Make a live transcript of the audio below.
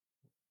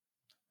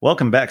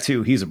Welcome back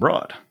to He's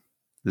Abroad.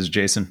 This is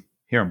Jason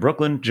here in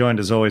Brooklyn, joined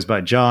as always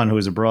by John, who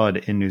is abroad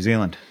in New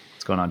Zealand.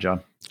 What's going on,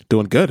 John?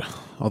 Doing good.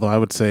 Although I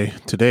would say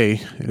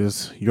today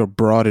you're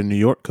abroad in New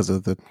York because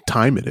of the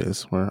time it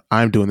is, where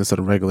I'm doing this at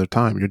a regular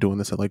time. You're doing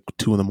this at like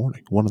 2 in the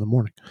morning, 1 in the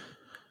morning.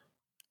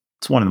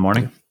 It's 1 in the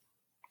morning.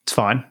 It's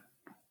fine.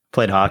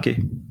 Played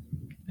hockey.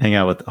 Hung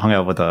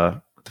out with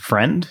a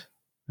friend.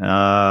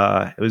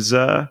 It was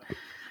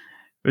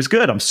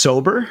good. I'm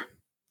sober.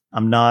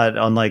 I'm not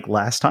unlike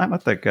last time. I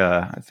think.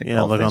 Yeah,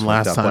 like on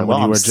last time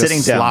when you were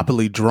just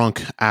sloppily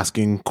drunk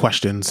asking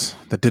questions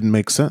that didn't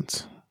make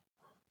sense.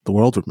 The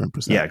world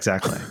remembers that. Yeah,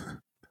 exactly.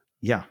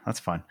 Yeah,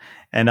 that's fine.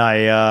 And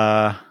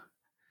I'm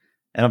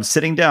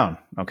sitting down.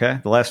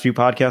 Okay, the last few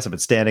podcasts I've been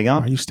standing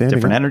up. Are you standing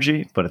Different up?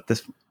 Energy, but at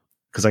this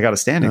because I got a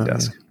standing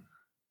desk.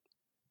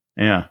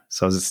 Yeah,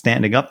 so I was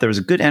standing up. There was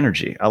a good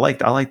energy. I liked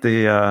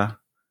the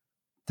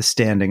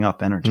standing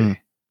up energy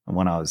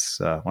when I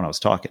was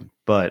talking.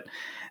 But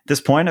at this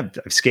point, I've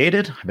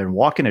skated. I've been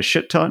walking a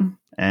shit ton,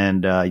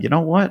 and you know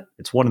what?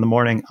 It's 1 in the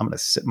morning. I'm going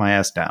to sit my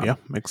ass down. Yeah,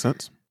 makes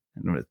sense.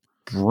 I'm going to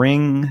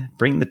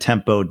bring the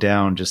tempo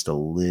down just a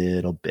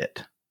little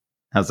bit.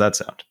 How's that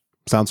sound?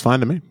 Sounds fine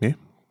to me. Yeah.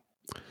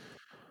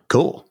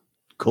 Cool.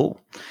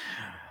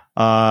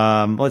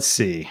 Let's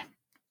see.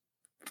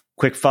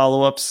 Quick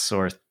follow-ups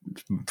or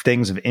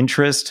things of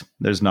interest.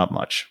 There's not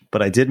much,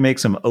 but I did make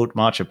some oat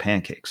matcha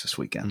pancakes this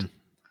weekend.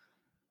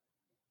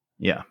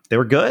 Yeah, they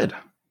were good.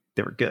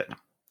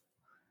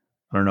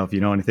 I don't know if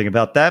you know anything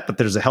about that, but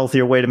there's a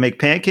healthier way to make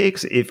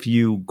pancakes if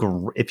you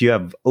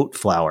have oat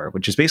flour,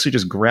 which is basically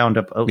just ground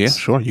up oats. Yeah,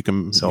 sure. You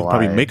can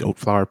probably make oat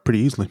flour pretty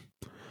easily.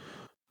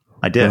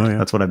 I did.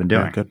 That's what I've been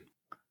doing. Yeah, good.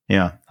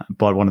 Yeah, I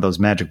bought one of those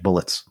magic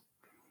bullets.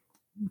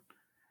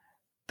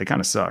 They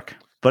kind of suck,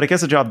 but it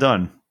gets the job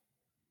done.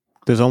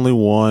 There's only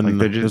one.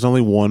 There's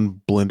only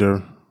one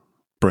blender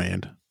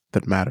brand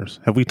that matters.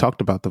 Have we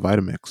talked about the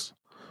Vitamix?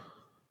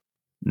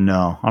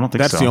 No, I don't think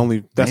that's so.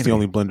 That's the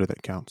only blender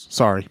that counts.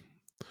 Sorry.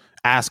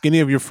 Ask any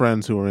of your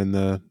friends who are in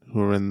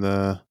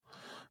the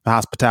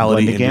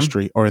hospitality blending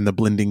industry game? Or in the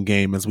blending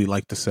game, as we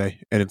like to say,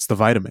 and it's the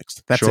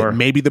Vitamix. That's sure. it.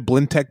 Maybe the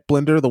Blendtec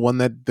blender, the one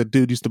that the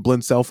dude used to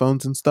blend cell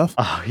phones and stuff.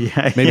 Oh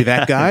yeah, maybe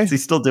that guy. Is he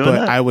still doing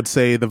that? I would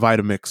say the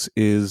Vitamix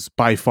is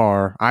by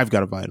far. I've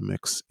got a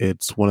Vitamix.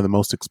 It's one of the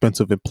most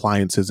expensive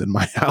appliances in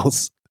my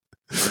house.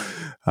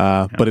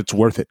 But it's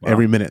worth it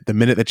every minute. The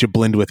minute that you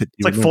blend with it,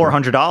 it's like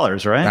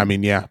 $400, right? I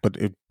mean, yeah, but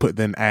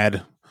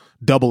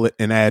double it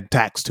and add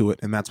tax to it,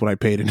 and that's what I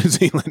paid in New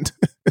Zealand.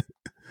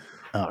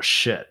 Oh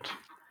shit!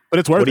 But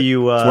it's worth it. It's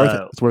worth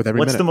it. It's worth every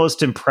minute. What's the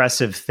most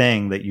impressive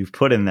thing that you've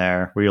put in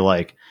there where you're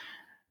like,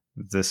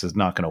 this is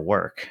not going to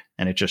work,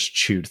 and it just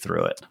chewed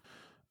through it?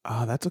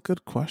 That's a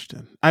good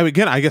question. I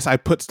guess I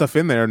put stuff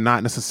in there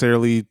not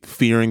necessarily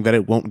fearing that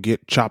it won't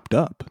get chopped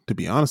up, to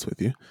be honest with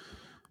you.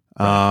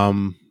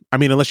 Right. I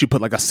mean, unless you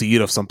put like a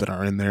seed of something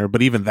in there,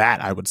 but even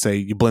that, I would say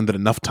you blend it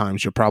enough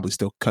times, you'll probably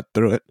still cut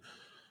through it.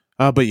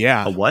 But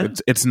yeah,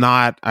 it's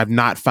not. I've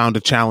not found a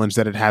challenge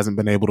that it hasn't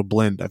been able to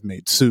blend. I've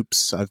made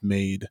soups, I've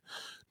made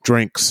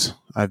drinks,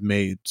 I've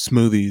made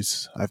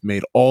smoothies, I've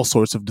made all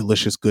sorts of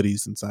delicious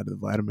goodies inside of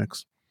the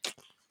Vitamix.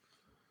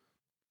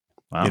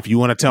 Wow. If you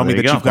want to tell me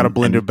that you've got a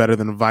blender better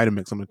than a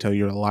Vitamix, I'm going to tell you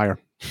you're a liar.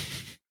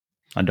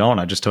 I don't.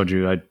 I just told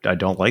you I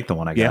don't like the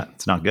one I got.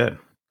 It's not good.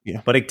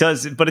 Yeah, but it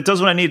does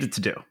what I need it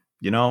to do.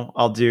 You know,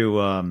 I'll do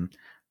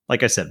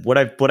like I said, what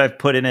I've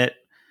put in it.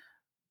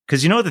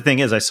 Because you know what the thing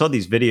is, I saw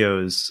these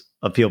videos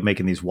of people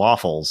making these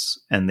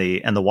waffles and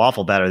the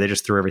waffle batter. They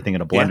just threw everything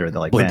in a blender. They're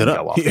like, man,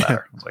 got waffle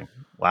batter. I was like,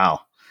 wow,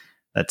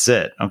 that's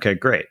it. Okay,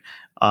 great.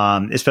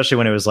 Especially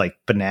when it was like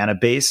banana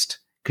based,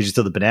 because you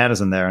throw the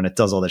bananas in there and it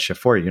does all that shit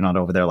for you. You're not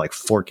over there like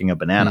forking a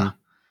banana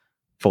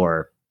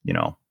for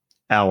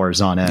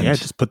hours on end. Yeah,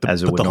 just put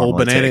the whole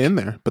banana in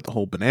there. Put the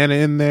whole banana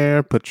in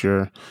there. Put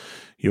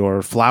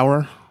your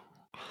flour.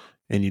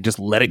 And you just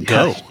let it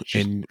go.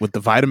 And with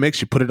the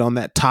Vitamix, you put it on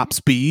that top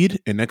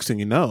speed, and next thing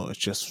you know, it's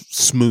just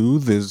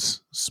smooth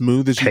as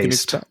you can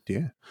expect.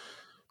 Yeah.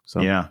 So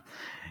yeah.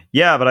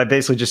 But I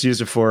basically just used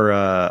it for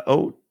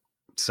oat.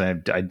 So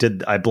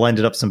I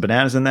blended up some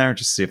bananas in there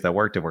just to see if that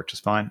worked. It worked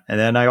just fine. And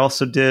then I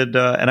also did,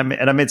 and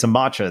I made some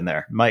matcha in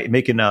there.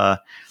 Making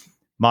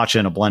matcha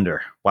in a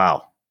blender.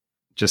 Wow,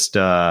 just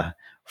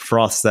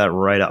froths that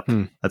right up.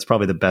 That's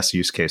probably the best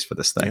use case for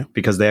this thing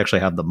because they actually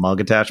have the mug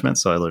attachment.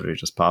 So I literally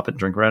just pop it and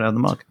drink right out of the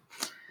mug.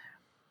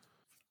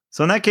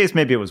 So in that case,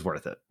 maybe it was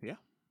worth it. Yeah.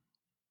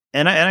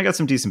 And I got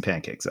some decent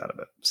pancakes out of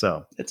it.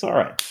 So it's all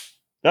right.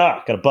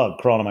 Got a bug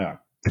crawling on my arm.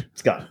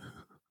 It's gone.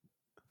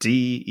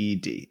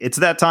 DED. It's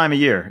that time of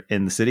year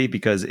in the city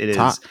because it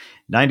is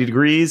 90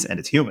 degrees and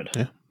it's humid.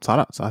 Yeah. It's hot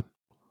outside.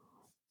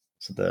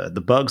 So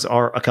the bugs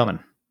are a-coming.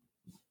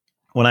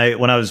 When I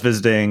was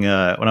visiting, when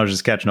I was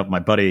just catching up with my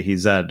buddy,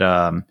 he's at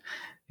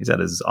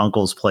his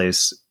uncle's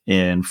place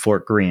in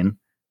Fort Greene.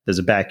 There's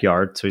a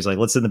backyard, so he's like,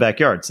 "Let's sit in the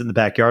backyard." Sit in the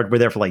backyard. We're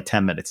there for like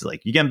 10 minutes. He's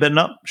like, "You getting bitten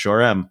up?"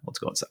 Sure am. Let's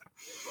go inside.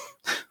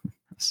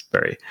 It's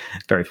very,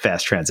 very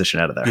fast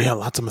transition out of there. Yeah,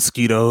 lots of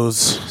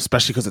mosquitoes,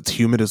 especially because it's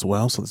humid as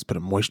well. So there's a bit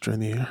of moisture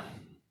in the air.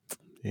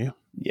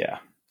 Yeah,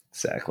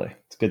 exactly.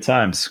 It's good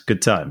times.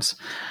 Good times.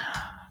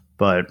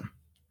 But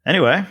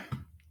anyway,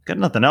 got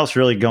nothing else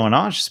really going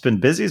on. It's just been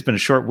busy. It's been a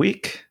short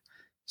week.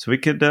 So we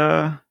could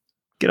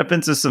get up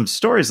into some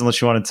stories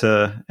unless you wanted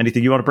to.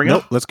 Anything you want to bring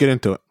up? Let's get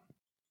into it.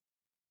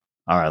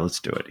 All right, let's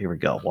do it. Here we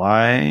go.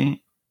 Why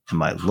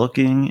am I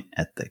looking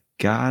at the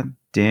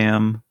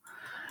goddamn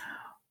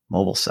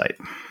mobile site?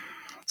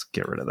 Let's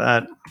get rid of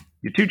that.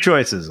 Your two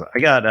choices. I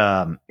got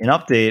an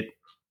update,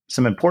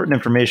 some important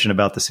information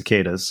about the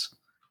cicadas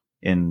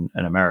in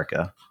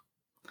America.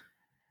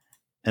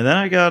 And then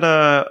I got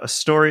a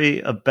story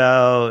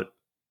about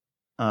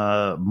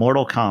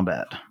Mortal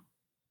Kombat.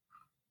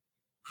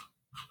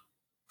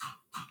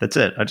 That's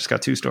it. I just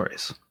got two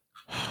stories.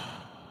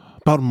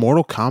 About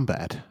Mortal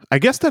Kombat. I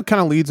guess that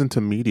kind of leads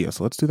into media,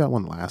 so let's do that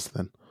one last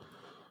then.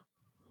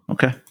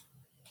 Okay.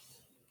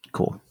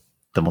 Cool.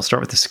 Then we'll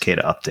start with the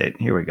cicada update.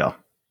 Here we go.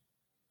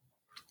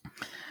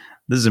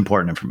 This is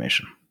important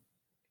information.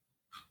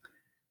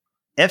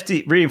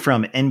 Reading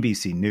from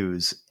NBC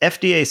News,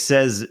 FDA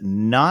says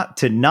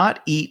not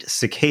eat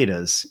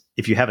cicadas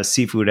if you have a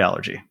seafood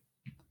allergy.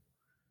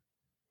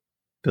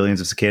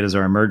 Billions of cicadas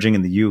are emerging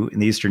in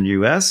the eastern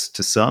U.S.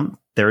 To some,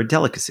 they're a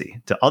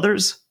delicacy. To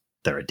others,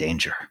 they're a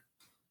danger.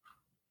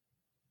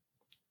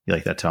 You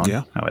like that tone?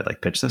 Yeah. How I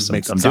pitch this?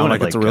 Makes it sound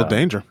like it's a real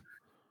danger.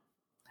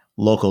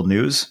 Local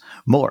news.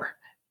 More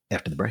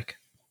after the break.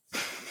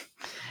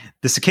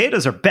 The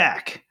cicadas are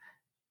back.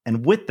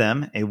 And with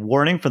them, a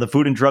warning from the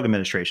Food and Drug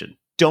Administration.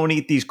 Don't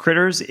eat these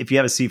critters if you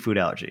have a seafood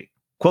allergy.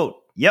 Quote,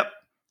 yep,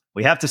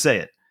 we have to say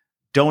it.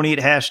 Don't eat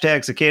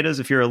 #cicadas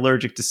if you're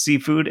allergic to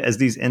seafood, as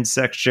these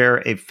insects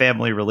share a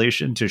family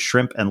relation to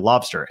shrimp and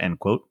lobster, end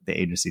quote, the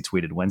agency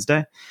tweeted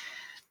Wednesday.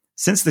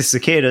 Since the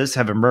cicadas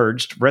have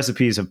emerged,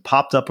 recipes have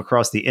popped up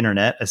across the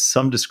internet as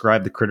some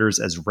describe the critters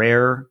as a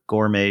rare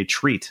gourmet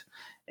treat.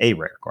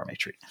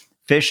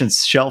 Fish and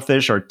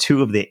shellfish are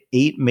two of the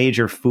 8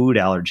 major food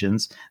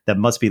allergens that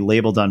must be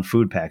labeled on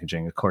food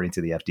packaging, according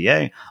to the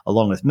FDA,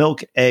 along with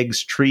milk,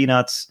 eggs, tree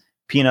nuts,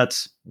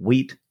 peanuts,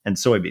 wheat, and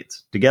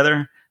soybeans.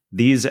 Together,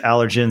 these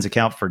allergens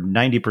account for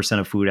 90%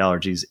 of food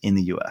allergies in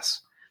the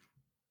U.S.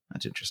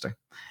 That's interesting.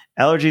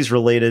 Allergies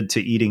related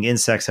to eating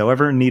insects,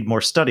 however, need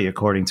more study,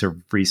 according to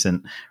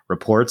recent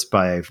reports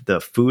by the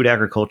Food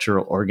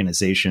Agricultural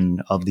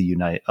Organization of the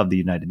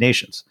United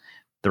Nations.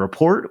 The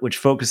report, which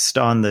focused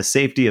on the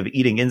safety of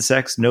eating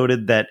insects,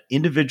 noted that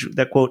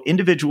quote,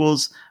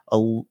 individuals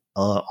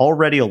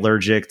already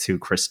allergic to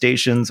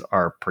crustaceans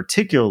are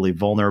particularly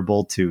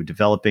vulnerable to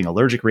developing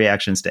allergic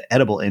reactions to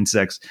edible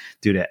insects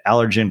due to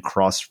allergen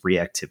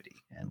cross-reactivity,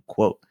 end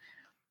quote.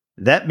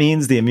 That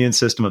means the immune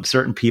system of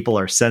certain people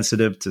are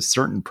sensitive to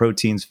certain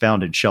proteins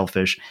found in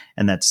shellfish,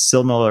 and that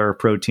similar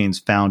proteins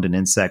found in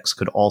insects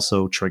could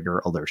also trigger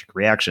allergic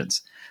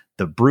reactions.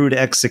 The brood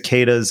X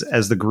cicadas,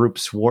 as the group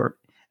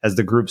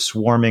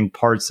swarming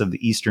parts of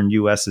the eastern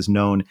U.S. is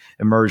known,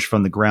 emerge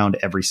from the ground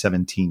every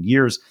 17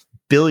 years.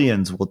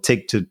 Billions will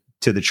take to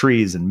the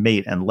trees and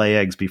mate and lay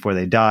eggs before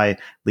they die,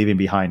 leaving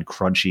behind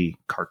crunchy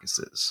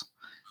carcasses.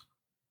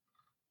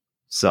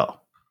 So,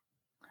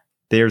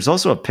 there's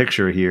also a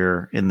picture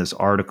here in this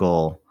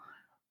article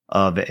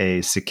of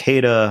a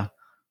cicada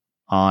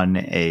on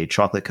a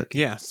chocolate cookie.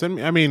 Yeah,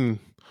 I'm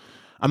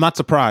not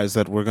surprised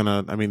that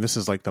this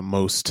is like the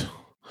most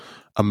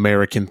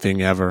American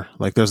thing ever.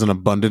 Like, there's an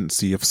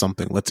abundancy of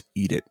something. Let's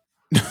eat it.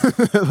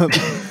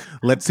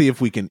 Let's see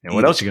if we can.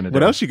 What else are you gonna do?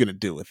 What else are you gonna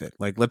do with it?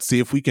 Like, let's see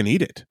if we can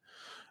eat it.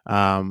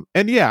 And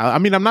yeah,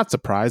 I'm not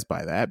surprised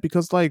by that,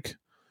 because like,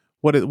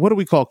 what do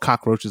we call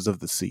cockroaches of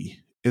the sea?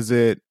 Is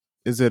it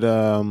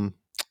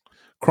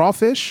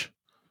crawfish,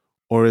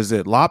 or is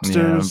it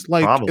lobsters? Yeah,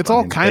 like, probably. it's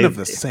all kind of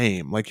the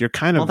same. Like, you're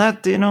kind of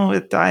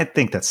I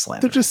think that's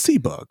slander. They're just sea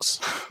bugs.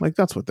 Like,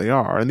 that's what they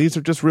are. And these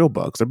are just real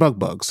bugs. They're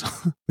bugs.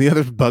 The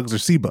other bugs are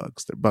sea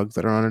bugs. They're bugs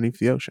that are underneath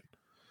the ocean.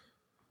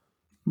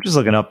 I'm just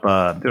looking up,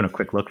 doing a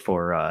quick look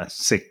for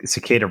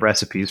cicada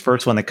recipes.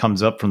 First one that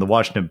comes up from the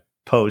Washington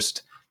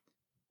Post,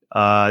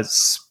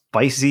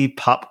 spicy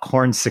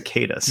popcorn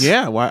cicadas.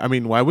 Yeah.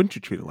 Why wouldn't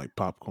you treat it like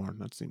popcorn?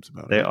 That seems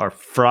about it. They are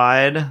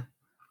fried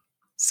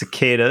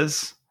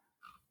cicadas,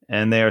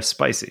 and they are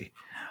spicy.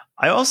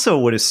 I also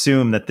would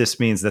assume that this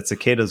means that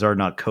cicadas are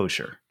not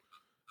kosher.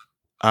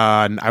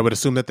 I would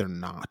assume that they're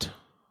not.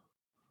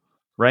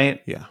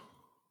 Right? Yeah.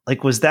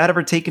 Like, was that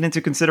ever taken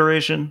into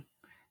consideration?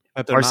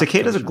 Are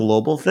cicadas kosher. A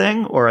global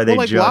thing, or are they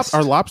just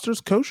are lobsters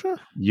kosher?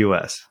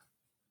 U.S.?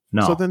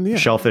 No. So then, yeah.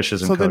 Shellfish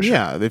isn't kosher. Then,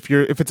 yeah,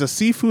 if it's a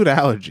seafood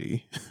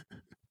allergy.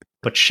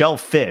 But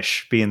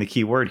shellfish being the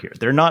key word here.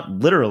 They're not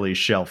literally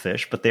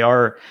shellfish, but they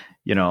are,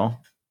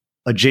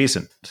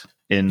 adjacent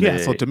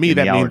so to me,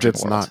 that means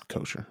it's world. not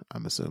kosher,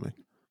 I'm assuming.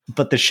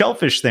 But the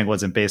shellfish thing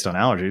wasn't based on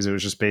allergies. It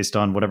was just based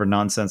on whatever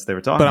nonsense they were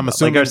talking about. But I'm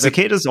assuming are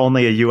cicadas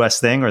only a U.S.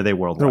 thing, or are they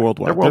worldwide? They're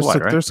worldwide. They're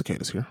worldwide, right? There's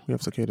cicadas here. We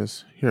have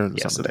cicadas here in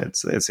the summer.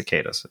 It's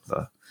cicadas.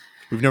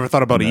 We've never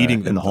thought about eating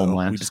them in the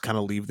homeland. We just kind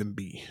of leave them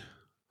be.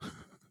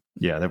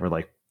 Yeah, they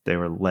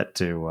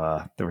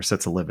were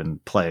set to live in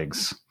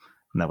plagues,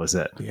 and that was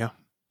it. Yeah.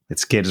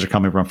 Its kids are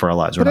coming from for our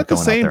lives. We're But not at the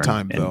going out same there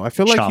time, and though, I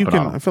feel like you chomping can.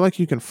 on 'em. I feel like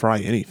you can fry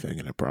anything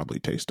and it probably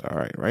tastes all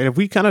right, right? If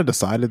we kind of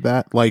decided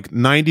that, like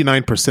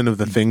 99% of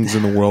the things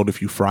in the world,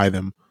 if you fry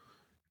them,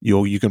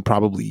 you can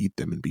probably eat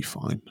them and be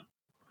fine.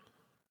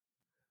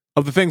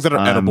 Of the things that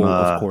are edible,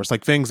 of course,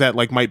 like things that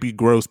like might be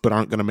gross but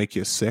aren't going to make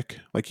you sick.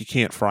 Like you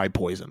can't fry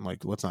poison.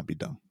 Like let's not be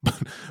dumb.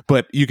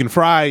 But you can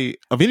fry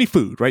of any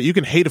food, right? You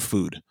can hate a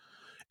food.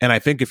 And I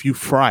think if you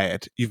fry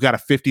it, you've got a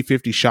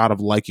 50-50 shot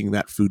of liking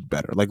that food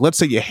better. Like, let's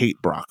say you hate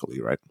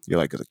broccoli, right? You're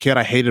like, as a kid,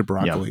 I hated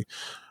broccoli.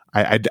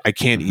 Yeah. I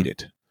can't eat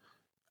it.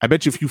 I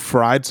bet you if you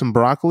fried some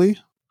broccoli,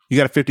 you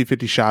got a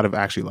 50-50 shot of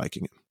actually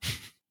liking it.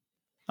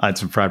 I had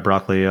some fried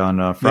broccoli on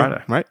Friday.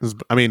 Yeah, right?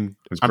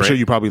 I'm sure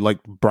you probably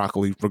like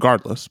broccoli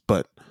regardless,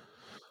 but...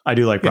 I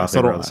do like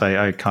broccoli roast.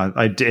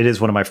 It is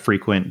one of my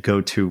frequent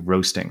go-to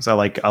roastings. I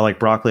like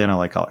broccoli and I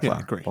like cauliflower.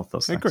 Yeah, great. Both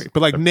those things. Great.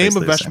 But like, They're name a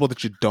basically the vegetable same.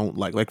 that you don't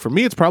like. Like for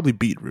me, it's probably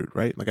beetroot,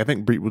 right? Like I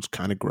think beetroot's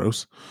kind of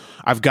gross.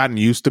 I've gotten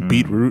used to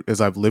beetroot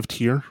as I've lived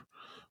here.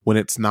 When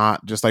it's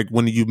not just like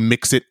when you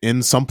mix it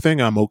in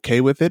something, I'm okay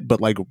with it. But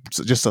like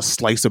just a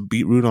slice of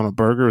beetroot on a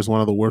burger is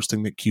one of the worst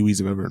things that Kiwis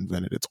have ever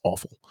invented. It's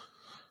awful.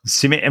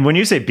 See, and when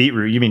you say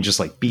beetroot, you mean just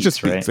like beets,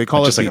 Just right? beets. They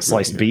call like it just like a beetroot.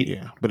 sliced beet.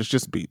 Yeah, but it's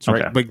just beets,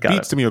 right? Okay, But got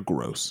beets it. to me are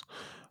gross.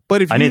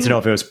 But if I need to know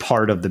if it was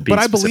part of the beet. But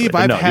I believe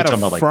I've had a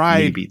like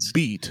fried beets.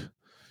 beet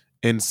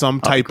in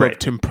some type of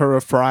tempura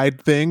fried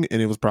thing,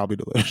 and it was probably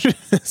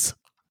delicious.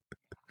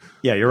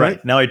 Yeah, you're right.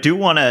 Now I do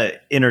want to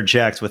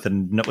interject with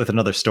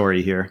another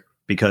story here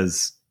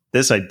because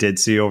this I did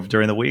see over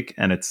during the week,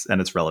 and it's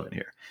relevant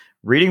here.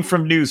 Reading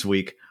from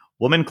Newsweek,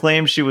 woman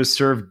claims she was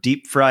served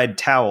deep fried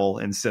towel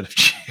instead of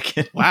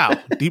chicken. Wow,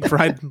 deep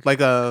fried like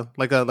a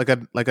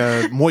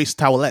moist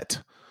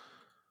towelette.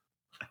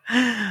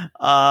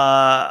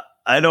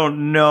 I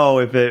don't know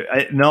if it.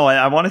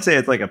 I want to say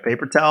it's like a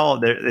paper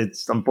towel.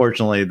 It's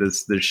unfortunately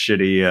this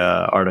shitty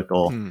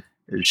article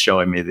is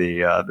showing me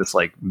the this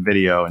like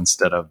video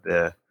instead of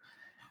the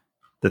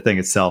thing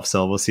itself.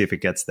 So we'll see if it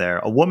gets there.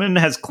 A woman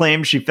has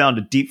claimed she found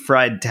a deep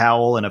fried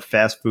towel in a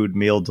fast food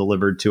meal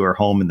delivered to her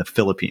home in the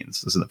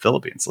Philippines. This is in the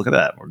Philippines. Look at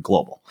that. We're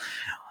global.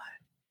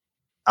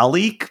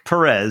 Alik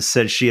Perez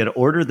said she had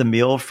ordered the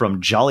meal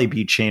from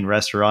Jollibee chain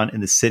restaurant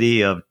in the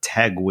city of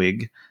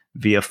Taguig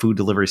via food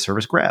delivery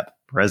service Grab.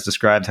 Perez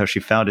described how she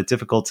found it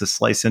difficult to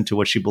slice into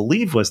what she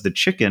believed was the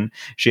chicken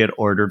she had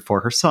ordered for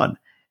her son.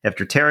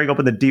 After tearing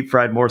open the deep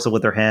fried morsel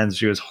with her hands,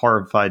 she was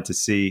horrified to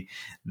see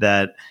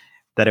that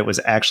it was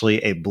actually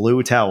a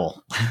blue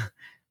towel.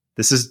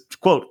 This is,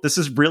 quote, "This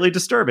is really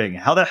disturbing.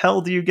 How the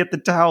hell do you get the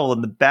towel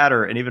and the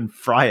batter and even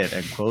fry it?"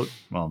 End quote.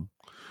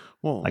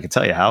 Well, I can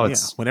tell you how.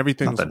 It's when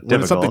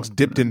something's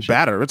dipped in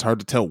batter, it's hard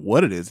to tell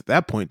what it is at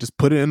that point. Just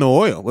put it in the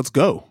oil. Let's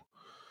go.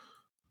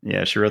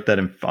 Yeah, she wrote that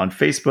on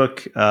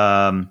Facebook.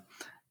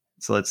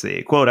 So let's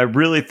see. Quote,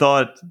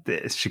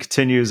 she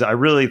continues, "I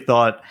really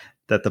thought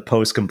that the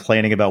posts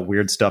complaining about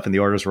weird stuff in the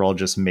orders were all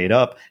just made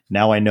up.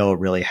 Now I know it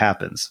really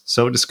happens.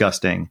 So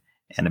disgusting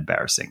and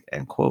embarrassing."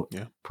 End quote.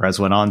 Yeah. Perez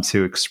went on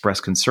to express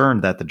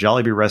concern that the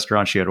Jollibee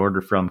restaurant she had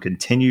ordered from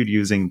continued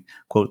using,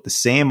 quote, "the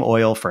same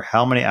oil for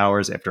how many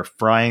hours after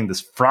frying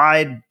this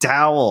fried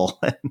towel,"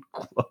 end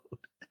quote,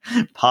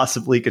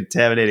 possibly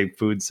contaminating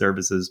food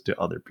services to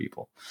other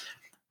people.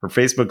 Her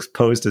Facebook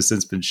post has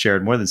since been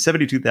shared more than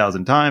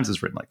 72,000 times. It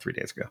was written like 3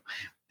 days ago.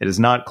 It is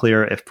not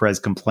clear if Perez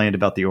complained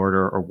about the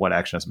order or what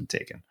action has been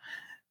taken.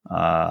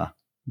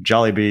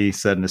 Jollibee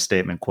said in a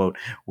statement, quote,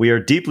 "We are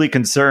deeply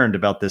concerned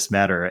about this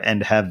matter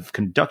and have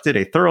conducted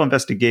a thorough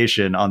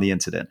investigation on the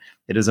incident.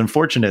 It is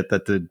unfortunate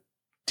that the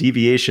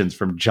deviations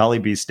from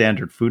Jollibee's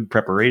standard food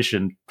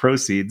preparation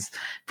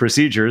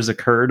procedures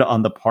occurred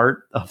on the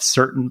part of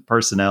certain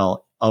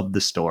personnel of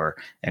the store,"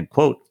 end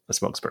quote, a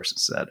spokesperson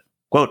said.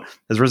 Quote,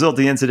 "As a result of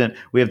the incident,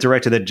 we have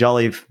directed the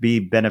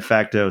Jollibee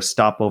Benefacto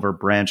Stopover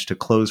branch to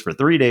close for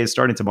 3 days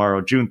starting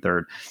tomorrow, June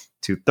 3rd,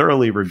 to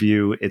thoroughly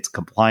review its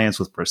compliance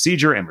with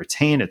procedure and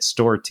retrain its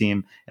store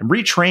team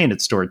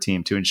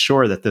to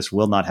ensure that this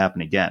will not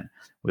happen again.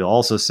 We'll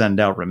also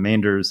send out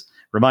reminders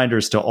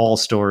to all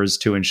stores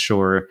to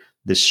ensure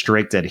the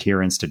strict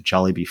adherence to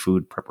Jollibee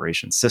food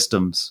preparation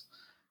systems."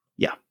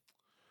 Yeah. Cool.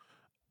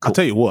 I'll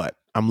tell you what,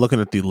 I'm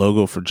looking at the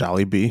logo for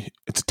Jollibee.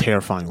 It's a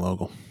terrifying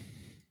logo.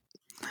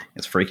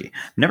 It's freaky.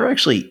 Never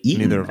actually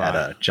eaten at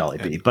a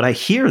Jollibee, but I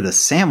hear the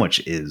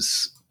sandwich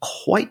is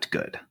quite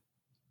good.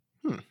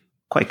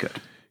 Quite good.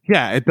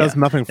 Yeah, it does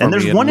nothing for me. And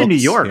there's one in New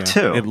York,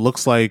 too. It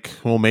looks like,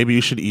 well, maybe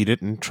you should eat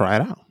it and try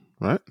it out,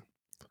 right?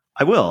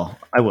 I will.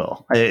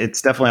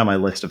 It's definitely on my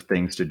list of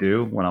things to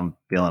do when I'm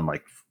feeling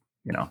like,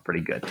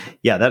 pretty good.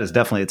 Yeah, that is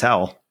definitely a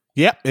towel.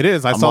 Yeah, it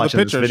is. I saw the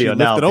picture. She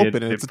lifted it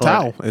open, and it's a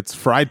towel. It's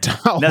fried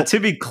towel. Now, to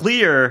be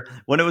clear,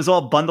 when it was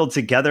all bundled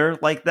together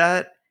like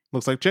that,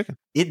 looks like chicken.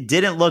 It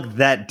didn't look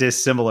that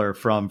dissimilar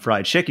from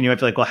fried chicken. You might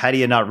be like, well, how do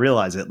you not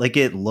realize it? Like,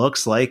 it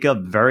looks like a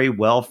very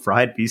well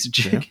fried piece of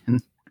chicken. Yeah.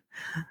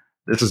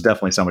 This is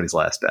definitely somebody's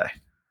last day.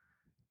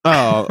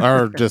 Oh,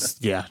 or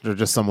just they're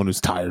just someone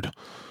who's tired.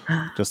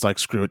 Just like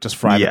screw it, just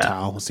fry the Yeah.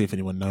 towel and see if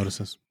anyone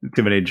notices.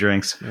 Too many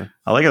drinks. Yeah.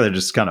 I like how they're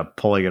just kind of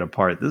pulling it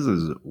apart. This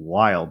is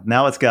wild.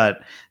 Now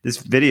this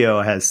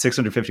video has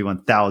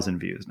 651,000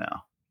 views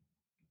now.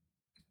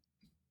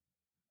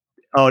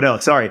 Oh no,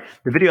 sorry.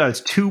 The video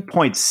has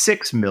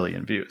 2.6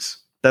 million views.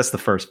 That's the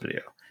first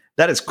video.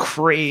 That is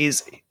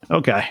crazy.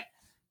 Okay.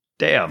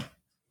 Damn.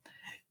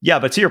 Yeah,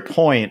 but to your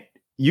point,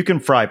 you can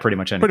fry pretty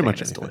much anything. Pretty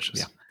much it's anything, delicious.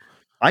 yeah.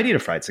 I need a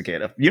fried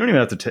cicada. You don't even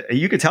have to.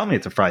 You could tell me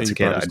it's a fried You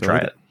cicada. probably I'd still try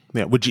eat it.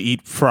 Yeah. Would you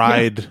eat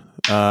fried?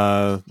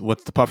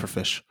 What's the puffer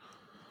fish?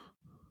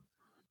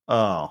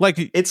 Oh,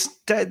 Like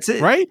that's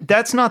it. right?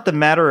 That's not the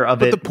matter of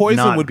But it. the poison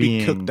not would being,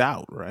 be cooked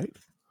out, right?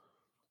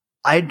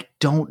 I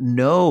don't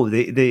know.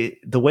 The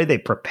way they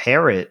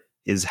prepare it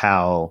is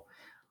how.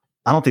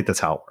 I don't think that's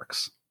how it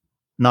works.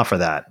 Not for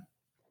that.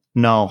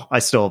 No, I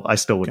still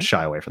would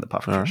shy away from the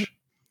puffer All fish. right.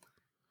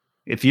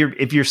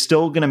 If you're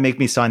still gonna make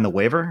me sign the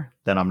waiver,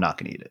 then I'm not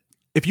gonna eat it.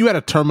 If you had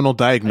a terminal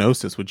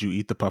diagnosis, would you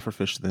eat the puffer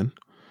fish then?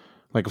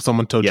 Like if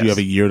someone told you Yes. you have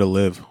a year to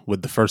live,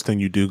 would the first thing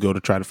you do go to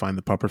try to find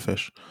the puffer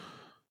fish?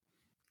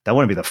 That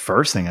wouldn't be the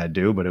first thing I'd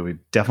do, but it would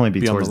definitely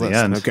be towards the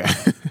end. Okay.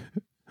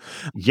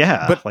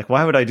 Yeah, But- like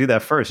why would I do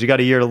that first? You got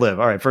a year to live.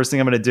 All right, first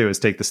thing I'm going to do is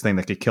take this thing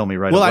that could kill me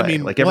right away.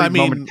 Like every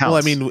moment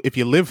counts. if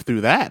you live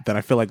through that, then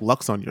I feel like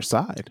luck's on your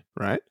side,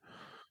 right?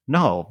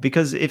 No,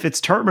 because if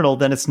it's terminal,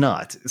 then it's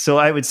not. So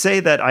I would say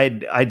that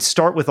I'd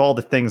start with all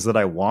the things that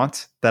I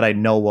want that I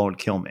know won't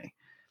kill me,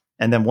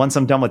 and then once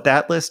I'm done with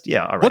that list,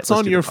 yeah, all right. What's let's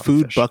on do your the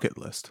food pufferfish. bucket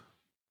list?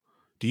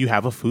 Do you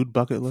have a food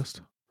bucket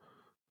list?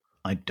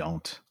 I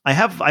don't.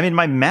 I mean,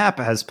 my map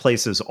has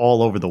places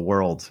all over the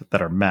world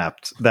that are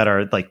mapped, that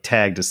are like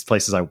tagged as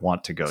places I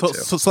want to go to.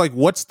 So like,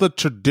 what's the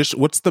tradition?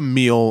 What's the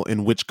meal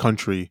in which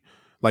country?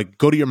 Like,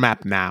 go to your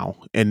map now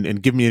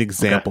and give me an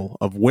example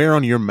of where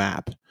on your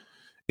map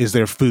is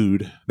there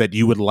food that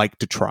you would like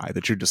to try,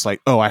 that you're just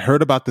like, oh, I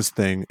heard about this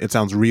thing. It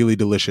sounds really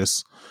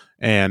delicious.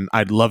 And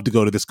I'd love to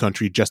go to this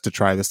country just to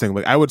try this thing.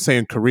 Like I would say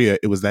in Korea,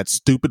 it was that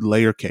stupid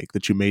layer cake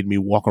that you made me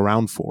walk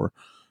around for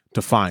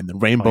to find the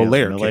rainbow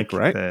layer cake,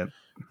 right?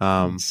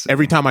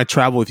 Every time I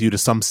travel with you to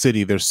some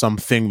city, there's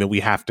something that we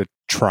have to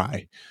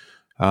try.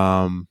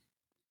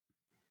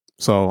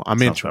 So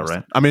I'm interested.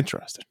 Right. I'm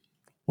interested.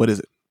 What is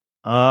it?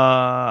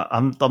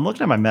 I'm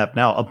looking at my map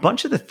now. A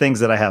bunch of the things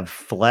that I have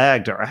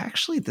flagged are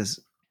actually this.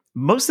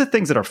 Most of the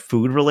things that are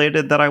food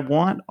related that I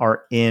want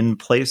are in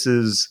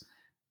places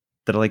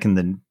that are like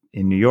in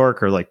New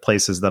York, or like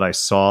places that I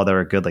saw that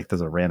are good. Like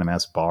there's a random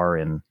ass bar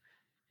in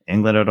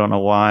England. I don't know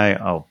why.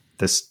 Oh,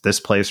 this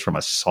place from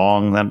a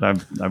song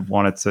that I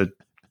wanted to.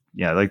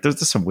 Yeah, like there's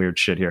just some weird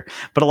shit here.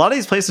 But a lot of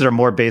these places are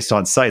more based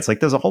on sites. Like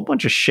there's a whole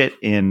bunch of shit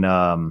in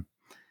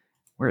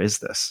where is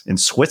this? In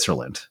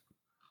Switzerland.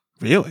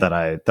 Really? That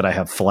I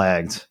have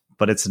flagged,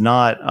 but it's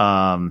not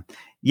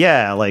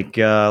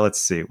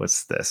let's see,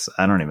 what's this?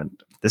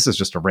 This is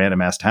just a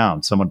random ass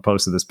town. Someone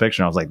posted this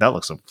picture and I was like, that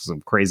looks like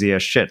some crazy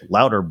ass shit.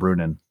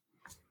 Lauterbrunnen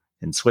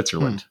in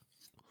Switzerland.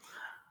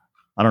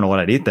 I don't know what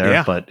I'd eat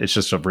there, but it's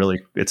just a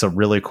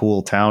really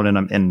cool town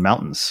in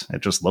mountains.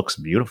 It just looks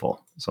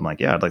beautiful. So I'm like,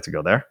 yeah, I'd like to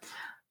go there.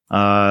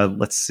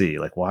 Let's see,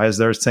 like, why is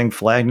there a thing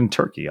flagged in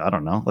Turkey? I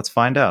don't know. Let's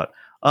find out.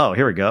 Oh,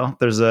 here we go.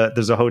 There's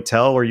a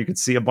hotel where you could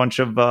see a bunch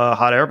of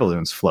hot air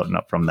balloons floating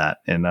up from that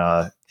in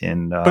but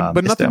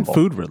nothing Istanbul.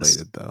 food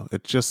related though.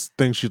 It's just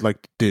things you'd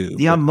like to do.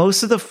 Yeah,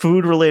 most of the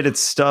food related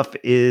stuff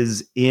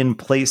is in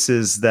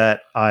places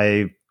that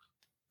I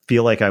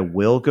feel like I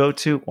will go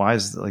to. Why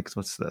is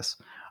what's this?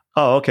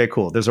 Oh, okay,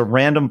 cool. There's a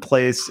random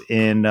place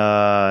in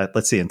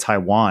let's see, in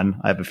Taiwan.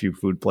 I have a few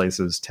food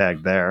places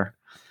tagged there.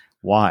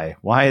 Why?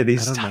 Why are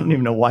these? I don't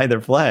even know why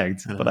they're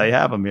flagged, but I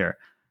have them here.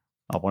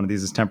 Oh, one of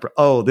these is temporary.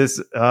 Oh, this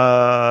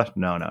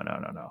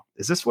no.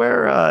 Is this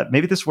where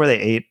maybe this is where they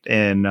ate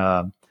in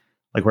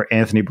like where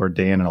Anthony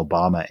Bourdain and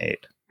Obama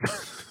ate?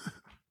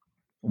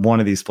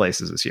 One of these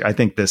places is here. I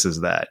think this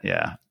is that.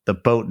 Yeah, the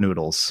boat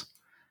noodles.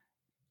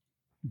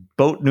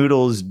 Boat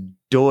noodles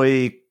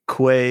doi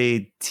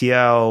quay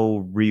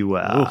tiao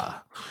riwa.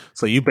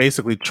 So you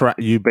basically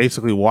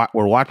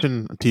were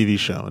watching a TV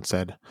show and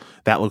said,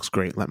 "That looks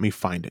great. Let me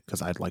find it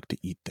because I'd like to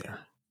eat there."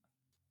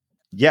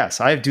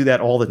 Yes, I do that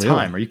all the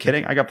time. Really? Are you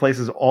kidding? I got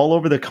places all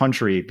over the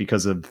country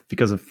because of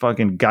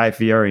fucking Guy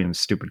Fieri and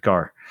his stupid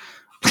car.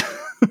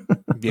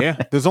 Yeah,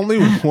 there's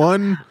only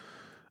one.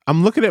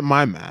 I'm looking at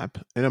my map,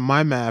 and in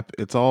my map,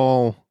 it's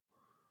all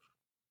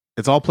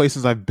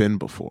places I've been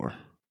before.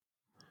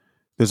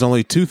 There's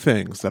only two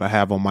things that I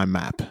have on my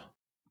map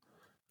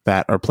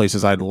that are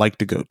places I'd like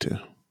to go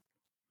to.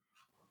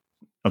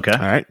 Okay. All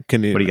right.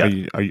 What do you got?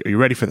 Are you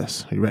ready for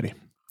this? Are you ready?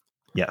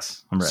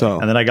 Yes, I'm ready. So,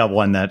 and then I got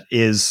one that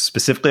is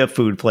specifically a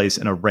food place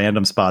in a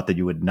random spot that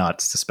you would not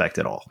suspect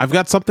at all. I've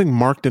got something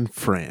marked in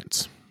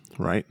France,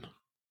 right?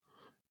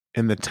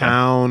 In the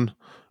town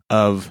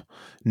of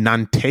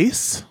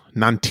Nantes,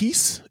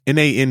 Nantes,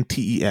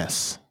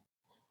 Nantes.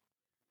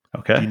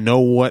 Okay. Do you know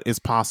what is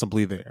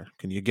possibly there?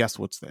 Can you guess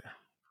what's there?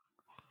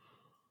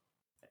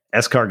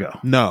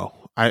 Escargot. No,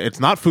 it's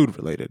not food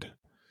related.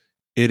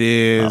 It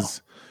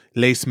is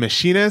Les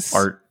Machines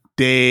Art.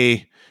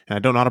 de, and I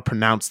don't know how to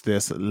pronounce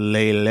this,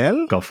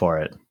 Leilel. Go for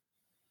it.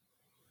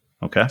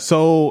 Okay.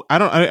 So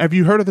have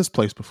you heard of this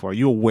place before? Are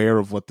you aware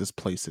of what this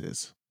place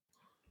is?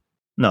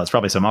 No, it's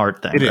probably some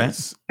art thing, It right?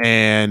 is,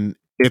 and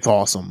it's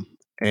awesome.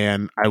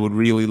 And I would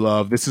really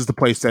love, this is the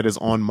place that is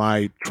on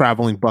my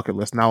traveling bucket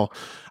list. Now,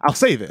 I'll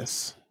say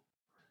this.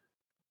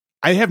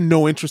 I have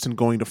no interest in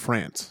going to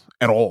France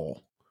at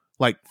all.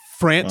 Like,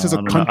 France is a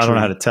country. I don't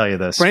know how to tell you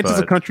this. France as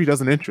a country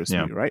doesn't interest me,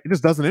 right? It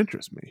just doesn't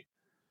interest me.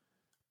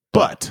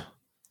 But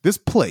this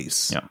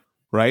place,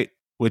 right,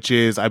 which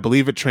is, I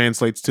believe it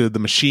translates to the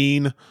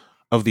Machine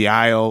of the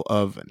Isle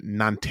of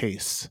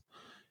Nantes.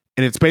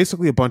 And it's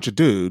basically a bunch of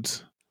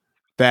dudes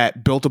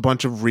that built a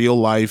bunch of real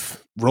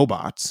life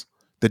robots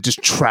that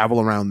just travel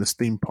around this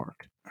theme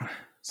park.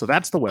 So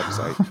that's the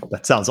website.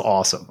 That sounds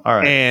awesome. All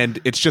right. And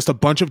it's just a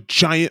bunch of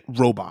giant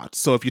robots.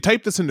 So if you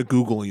type this into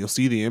Google and you'll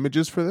see the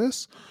images for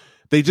this,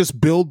 they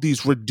just build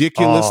these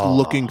ridiculous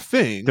looking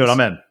things. Dude, I'm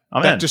in.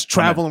 Just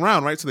travel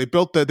around, right? So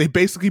they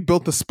basically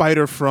built the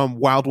spider from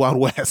Wild Wild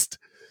West.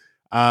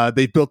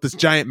 They built this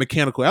giant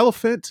mechanical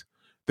elephant.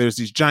 There's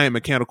these giant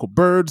mechanical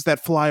birds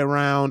that fly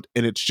around,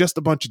 and it's just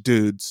a bunch of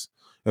dudes.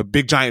 A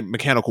big giant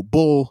mechanical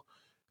bull.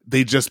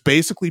 They just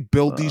basically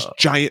build these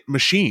giant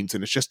machines,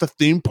 and it's just a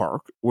theme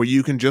park where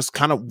you can just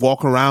kind of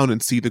walk around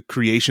and see the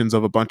creations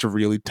of a bunch of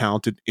really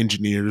talented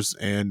engineers,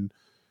 and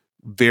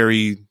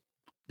it's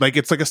like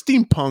a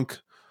steampunk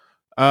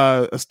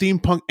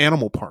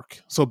animal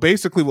park. So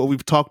basically what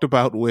we've talked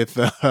about with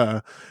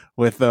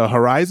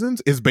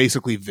Horizons is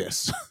basically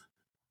this.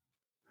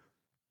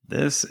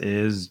 This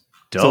is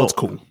dope. So it's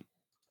cool.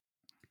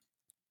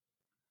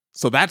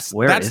 So that's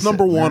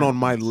number one on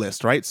my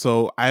list, right?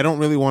 So I don't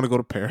really want to go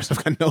to Paris.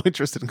 I've got no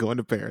interest in going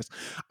to Paris.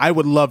 I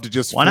would love to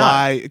just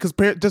fly, because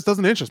Paris just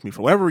doesn't interest me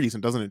for whatever reason.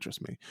 Doesn't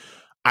interest me.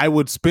 I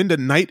would spend a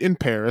night in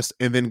Paris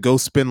and then go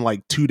spend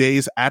like 2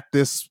 days at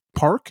this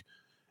park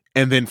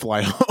and then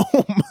fly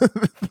home.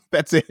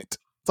 That's it.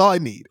 That's all I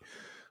need.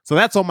 So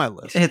that's on my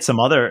list. Hit some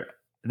other.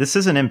 This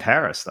isn't in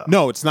Paris though.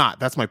 No, it's not.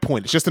 That's my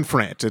point. It's just in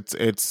France.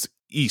 It's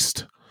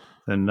east.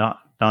 And not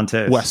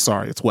Nantes. West.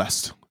 Sorry, it's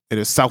west. It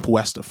is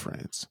southwest of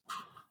France.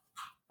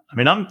 I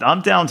mean,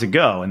 I'm down to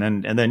go, and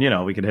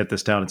then we could hit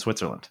this down in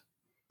Switzerland.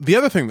 The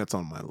other thing that's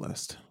on my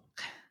list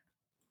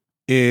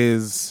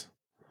is,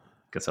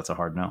 guess that's a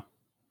hard no.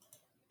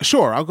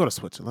 Sure, I'll go to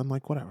Switzerland.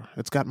 Like, whatever.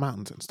 It's got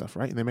mountains and stuff,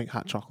 right? And they make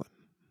hot chocolate.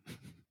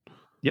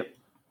 Yep,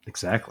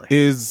 exactly.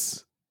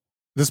 Is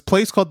this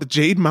place called the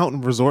Jade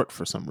Mountain Resort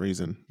for some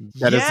reason?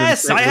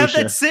 Yes, I have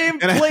that same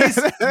place.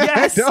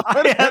 Yes,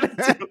 I have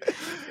it too.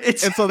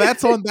 And so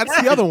that's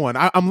the other one.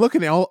 I'm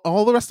looking at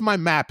all the rest of my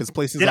map is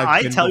places. Did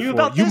I tell you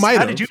about this?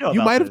 How did you know?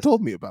 You might have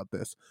told me about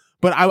this.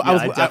 But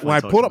when I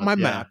pulled up my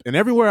map, and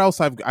everywhere else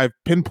I've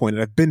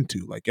pinpointed, I've been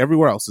to. Like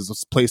everywhere else is a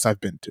place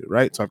I've been to,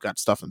 right? So I've got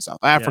stuff in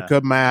South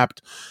Africa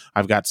mapped.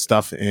 I've got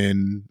stuff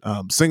in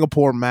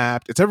Singapore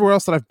mapped. It's everywhere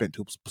else that I've been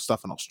to.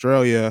 Stuff in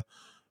Australia.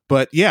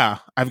 But yeah,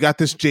 I've got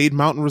this Jade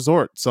Mountain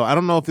Resort. So I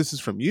don't know if this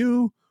is from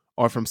you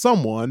or from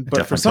someone,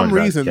 but for some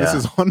reason, this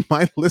is on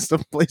my list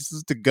of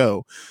places to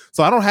go.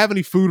 So I don't have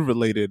any food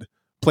related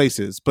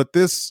places, but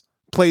this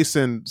place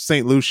in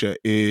St. Lucia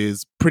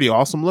is pretty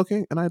awesome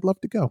looking, and I'd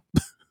love to go.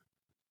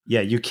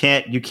 Yeah, you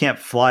can't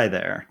fly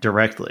there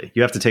directly.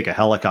 You have to take a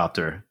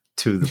helicopter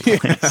to the place.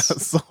 Yeah,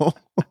 so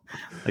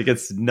like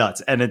it's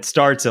nuts, and it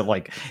starts at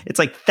it's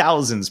like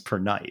thousands per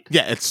night.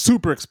 Yeah, it's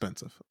super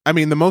expensive. I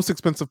mean, the most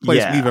expensive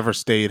place we've ever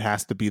stayed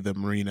has to be the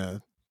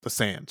Marina, the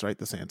Sands, right?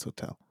 The Sands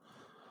Hotel.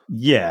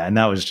 Yeah, and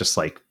that was just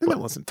that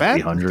wasn't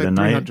bad. 300 a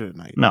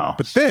night. No,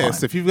 but this,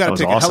 fine. If you've got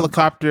to take a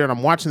helicopter, and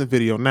I'm watching the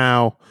video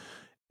now,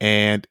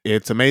 and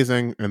it's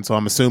amazing. And so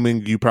I'm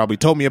assuming you probably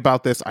told me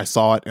about this. I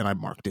saw it and I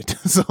marked it.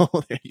 So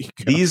there you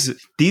go.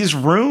 These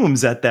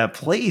rooms at that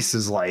place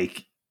is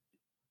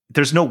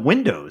there's no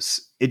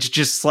windows. It's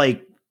just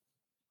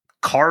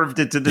carved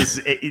into this.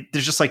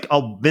 There's just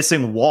a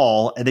missing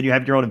wall, and then you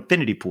have your own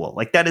infinity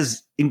pool. That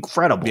is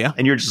incredible. Yeah.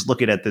 And you're just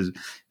looking at the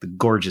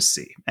gorgeous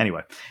sea.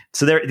 Anyway,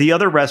 so the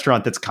other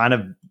restaurant that's kind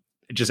of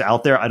just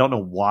out there. I don't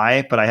know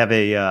why, but I have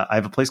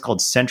a place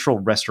called Central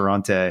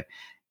Restaurante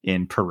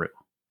in Peru.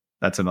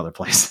 That's another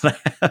place that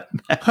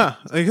I have.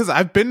 Because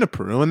I've been to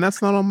Peru, and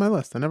that's not on my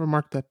list. I never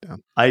marked that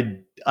down.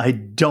 I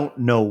don't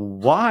know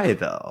why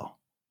though.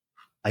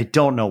 I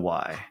don't know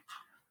why.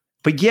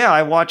 But yeah,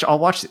 I'll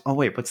watch. Oh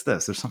wait, what's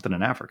this? There's something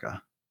in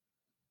Africa.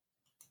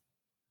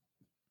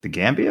 The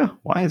Gambia?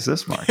 Why is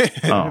this marked?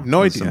 I have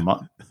no idea.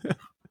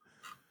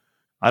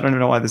 I don't even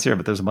know why this is here,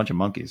 but there's a bunch of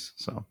monkeys,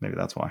 so maybe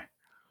that's why.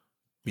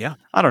 Yeah.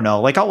 I don't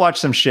know. I'll watch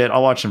some shit.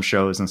 I'll watch some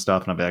shows and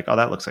stuff, and I'll be like, oh,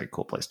 that looks like a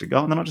cool place to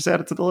go. And then I'll just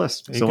add it to the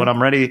list. So when I'm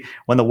ready,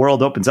 when the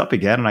world opens up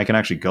again and I can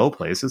actually go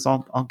places,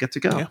 I'll get to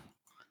go. Yeah.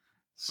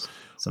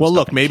 Well,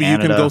 look, maybe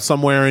Canada. You can go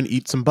somewhere and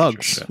eat some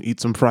bugs, eat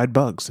some fried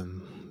bugs,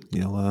 and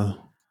you'll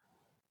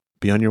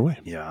be on your way.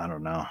 Yeah, I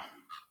don't know.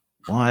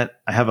 What?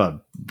 I have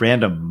a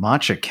random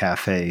matcha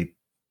cafe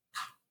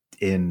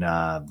in,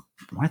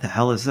 where the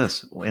hell is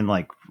this?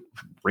 In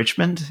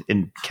Richmond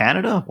in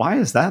Canada? Why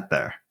is that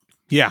there?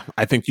 Yeah,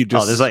 I think you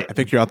just. there's like, I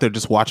think you're out there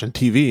just watching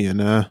TV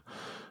and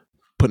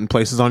putting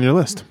places on your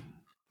list.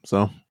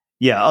 So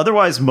yeah.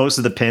 Otherwise, most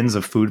of the pins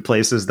of food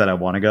places that I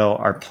want to go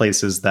are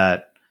places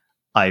that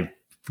I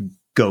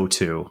go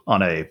to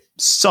on a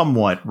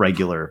somewhat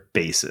regular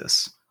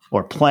basis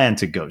or plan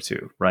to go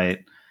to.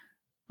 Right.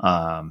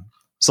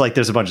 So like,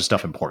 there's a bunch of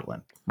stuff in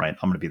Portland. Right.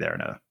 I'm going to be there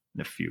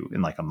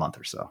in like a month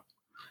or so.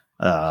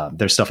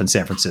 There's stuff in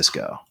San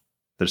Francisco.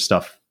 There's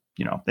stuff,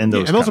 in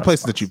those. And those are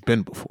places that you've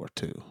been before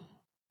too.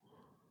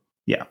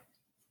 Yeah.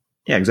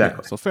 Yeah,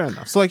 exactly. Yeah, so fair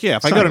enough. So like, yeah,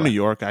 if I go to New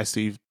York, I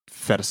see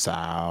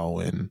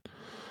Fetação and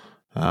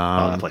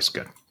that place is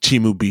good.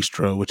 Chimu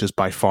Bistro, which is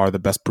by far the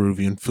best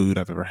Peruvian food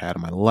I've ever had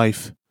in my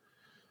life.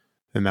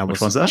 And that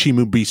Which was one's that?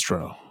 Chimu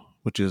Bistro,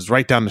 which is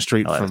right down the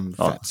street from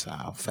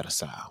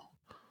Fetação.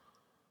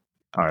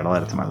 All right, I'll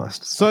add it to my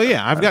list. So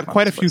yeah, I've got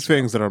quite a few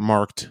things that are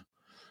marked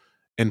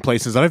in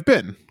places that I've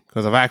been,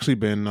 because I've actually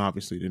been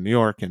obviously to New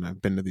York and I've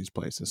been to these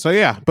places. So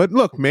yeah, but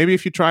look, maybe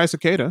if you try a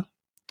cicada,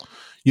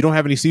 you don't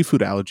have any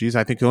seafood allergies.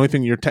 I think the only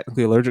thing you're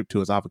technically allergic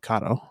to is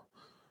avocado.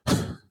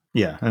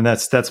 Yeah, and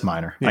that's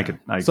minor. Yeah.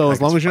 As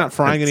long as you're not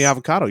frying any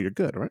avocado, you're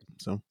good, right?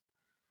 So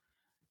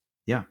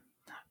yeah.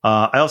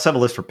 I also have a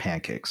list for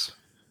pancakes.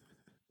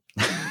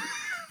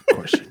 Of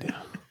course you do.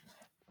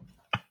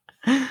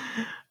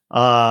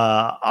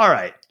 All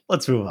right,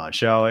 let's move on,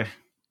 shall we?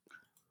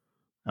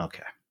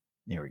 Okay,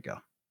 here we go.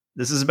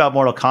 This is about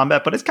Mortal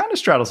Kombat, but it kind of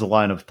straddles the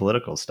line of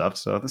political stuff,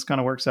 so this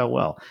kind of works out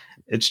well.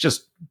 It's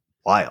just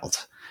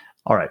wild.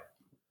 All right.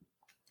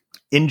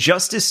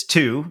 Injustice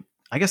 2.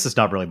 I guess it's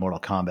not really Mortal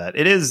Kombat.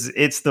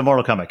 It's the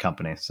Mortal Kombat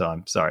company, so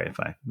I'm sorry if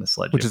I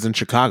misled you. Which is in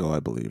Chicago, I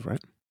believe,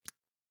 right?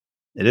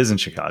 It is in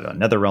Chicago,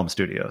 NetherRealm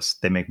Studios.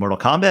 They make Mortal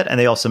Kombat, and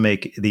they also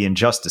make the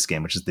Injustice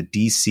game, which is the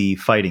DC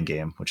fighting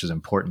game, which is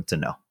important to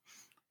know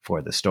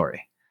for the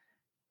story.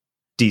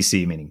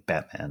 DC meaning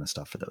Batman and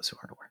stuff, for those who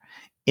aren't aware.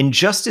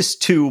 Injustice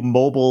 2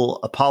 Mobile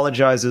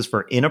apologizes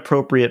for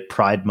inappropriate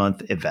Pride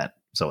Month event.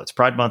 So it's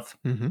Pride Month.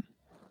 Mm-hmm.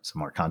 Some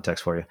more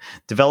context for you.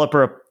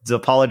 Developer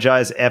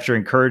apologized after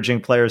encouraging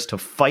players to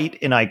fight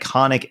an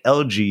iconic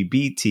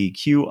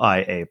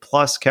LGBTQIA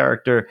plus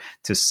character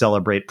to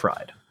celebrate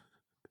Pride.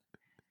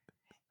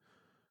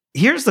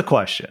 Here's the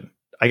question.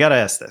 I got to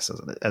ask this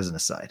as an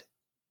aside.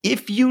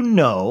 If you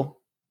know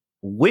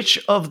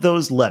which of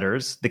those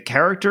letters the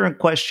character in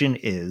question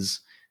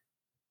is,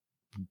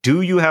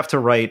 do you have to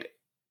write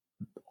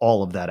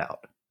all of that out?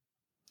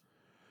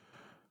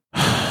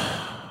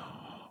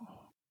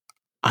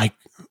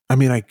 I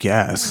mean, I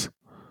guess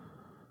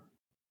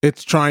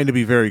it's trying to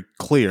be very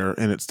clear,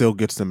 and it still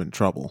gets them in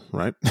trouble,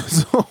 right?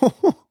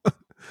 So,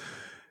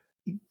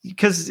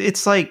 because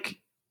it's like,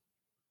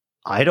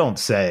 I don't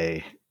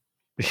say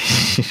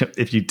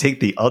if you take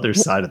the other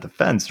side of the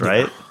fence,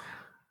 right? Yeah.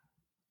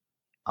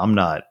 I'm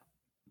not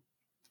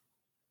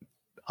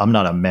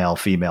a male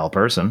female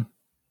person.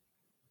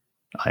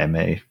 I am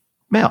a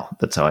male.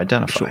 That's how I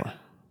identify. Sure.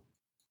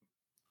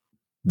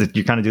 That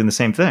you're kind of doing the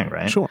same thing,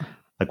 right? Sure.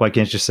 Like, why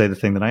can't you just say the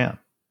thing that I am?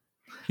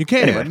 You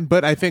can, anyway.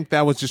 But I think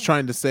that was just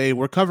trying to say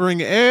we're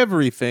covering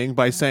everything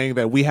by saying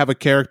that we have a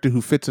character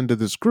who fits into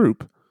this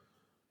group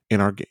in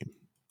our game.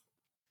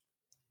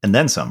 And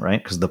then some,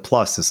 right? Because the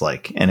plus is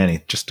like, and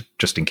any just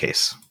in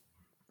case.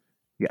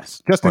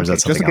 Yes, just in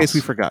case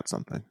we forgot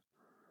something.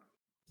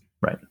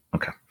 Right.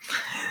 Okay.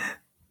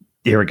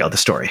 Here we go. The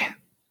story.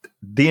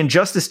 The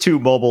Injustice 2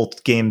 mobile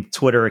game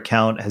Twitter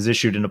account has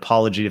issued an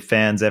apology to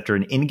fans after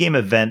an in-game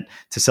event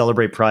to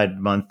celebrate Pride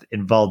Month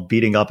involved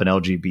beating up an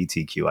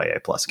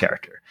LGBTQIA plus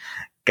character.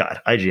 God,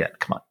 IGN,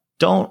 come on.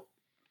 Don't.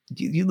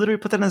 You literally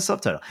put that in the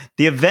subtitle.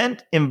 The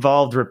event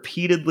involved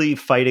repeatedly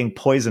fighting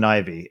Poison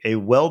Ivy, a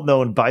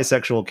well-known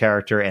bisexual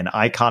character and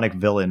iconic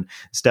villain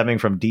stemming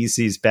from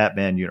DC's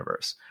Batman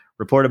universe.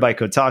 Reported by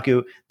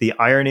Kotaku, the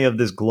irony of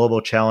this global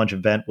challenge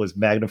event was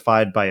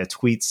magnified by a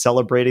tweet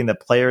celebrating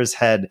that players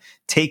had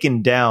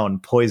taken down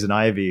Poison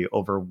Ivy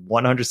over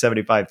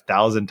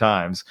 175,000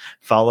 times,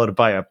 followed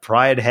by a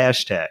pride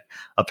hashtag.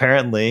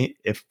 Apparently,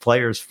 if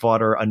players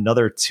fought her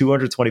another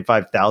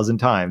 225,000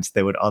 times,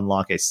 they would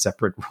unlock a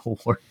separate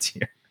reward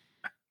tier.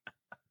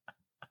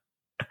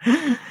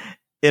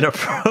 An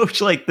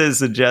approach like this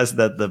suggests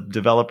that the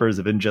developers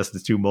of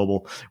Injustice 2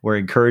 Mobile were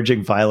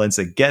encouraging violence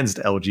against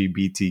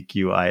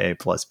LGBTQIA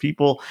plus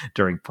people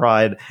during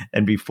Pride,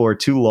 and before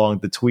too long,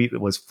 the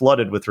tweet was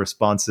flooded with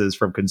responses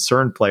from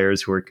concerned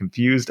players who were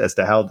confused as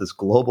to how this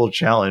global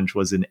challenge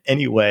was in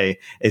any way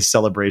a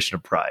celebration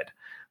of Pride.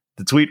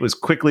 The tweet was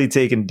quickly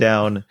taken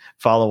down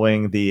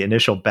following the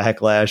initial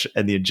backlash,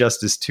 and the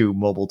Injustice 2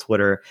 Mobile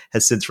Twitter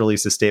has since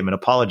released a statement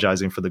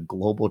apologizing for the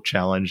global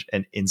challenge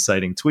and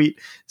inciting tweet,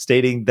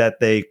 stating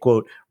that they,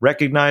 quote,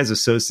 recognize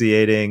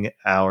associating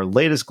our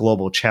latest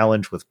global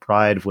challenge with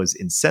Pride was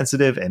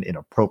insensitive and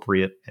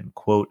inappropriate, end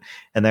quote,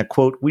 and that,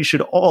 quote, we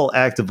should all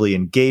actively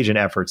engage in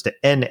efforts to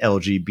end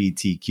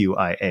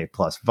LGBTQIA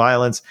plus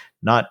violence,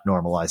 not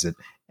normalize it,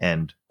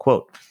 end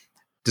quote.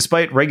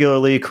 Despite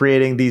regularly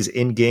creating these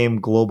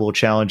in-game global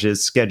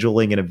challenges,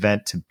 scheduling an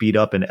event to beat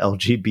up an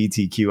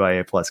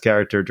LGBTQIA plus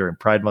character during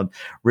Pride Month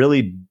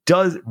really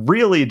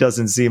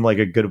doesn't seem like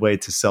a good way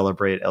to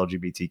celebrate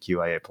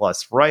LGBTQIA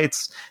plus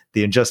rights.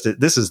 The Injustice,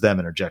 this is them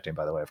interjecting,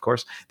 by the way, of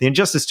course. The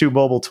Injustice 2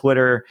 mobile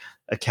Twitter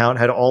account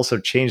had also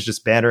changed its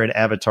banner and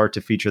avatar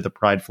to feature the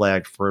Pride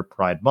flag for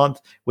Pride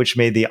Month, which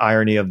made the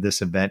irony of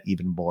this event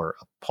even more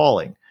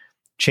appalling.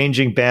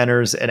 Changing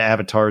banners and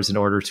avatars in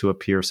order to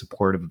appear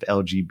supportive of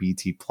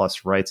LGBT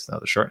plus rights, no,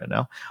 they're shortening it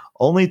now,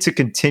 only to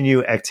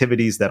continue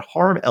activities that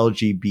harm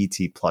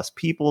LGBT plus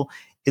people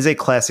is a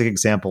classic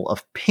example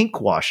of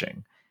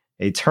pinkwashing,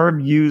 a term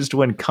used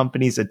when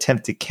companies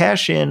attempt to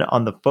cash in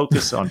on the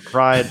focus on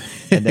pride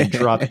and then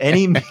drop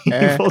any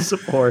meaningful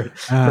support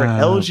for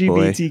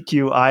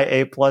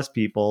LGBTQIA plus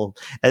people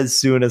as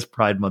soon as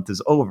Pride Month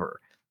is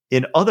over.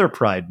 In other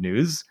Pride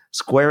news,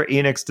 Square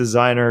Enix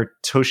designer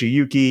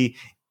Toshiyuki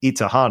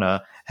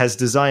Itahana has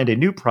designed a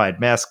new Pride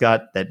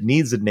mascot that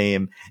needs a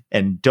name,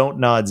 and Don't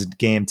Nod's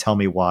game Tell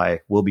Me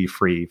Why will be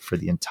free for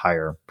the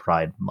entire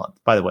Pride Month.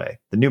 By the way,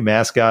 the new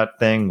mascot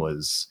thing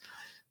was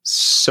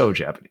so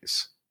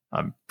Japanese.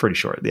 I'm pretty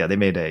sure. Yeah, they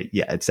made it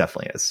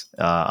definitely is.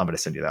 I'm going to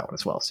send you that one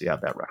as well, so you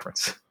have that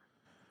reference.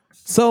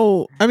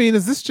 So, I mean,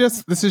 this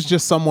is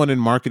just someone in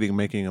marketing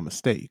making a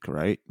mistake,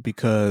 right?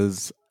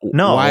 Because I'm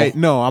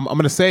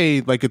going to say,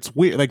 like, it's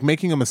weird, like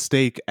making a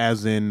mistake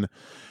as in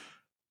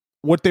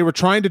what they were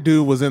trying to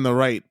do was in the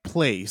right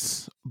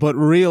place, but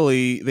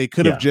really they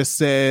could have just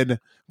said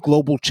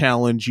global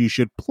challenge, you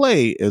should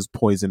play as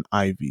Poison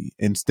Ivy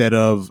instead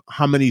of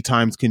how many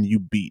times can you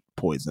beat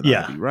Poison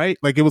Ivy, right?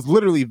 Like it was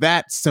literally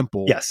that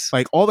simple. Yes.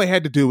 Like all they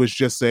had to do was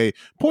just say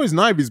Poison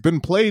Ivy's been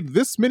played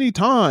this many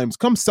times.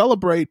 Come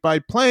celebrate by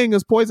playing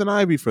as Poison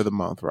Ivy for the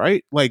month,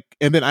 right? Like,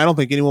 and then I don't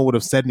think anyone would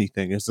have said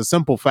anything. It's the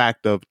simple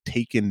fact of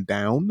taken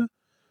down.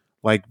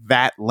 Like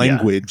that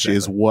language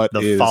is what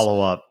the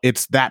follow-up.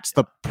 That's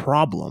the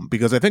problem,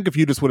 because I think if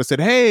you just would have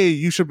said, hey,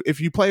 if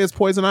you play as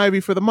Poison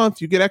Ivy for the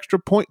month, you get extra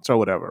points or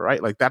whatever,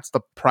 right? Like that's the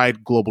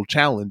Pride Global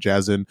Challenge,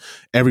 as in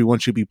everyone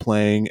should be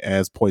playing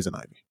as Poison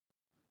Ivy.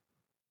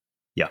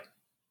 Yeah.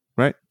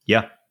 Right?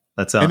 Yeah.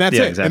 That's it.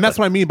 Exactly. And that's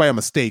what I mean by a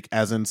mistake,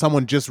 as in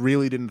someone just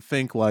really didn't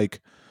think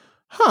like,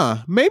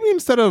 maybe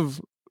instead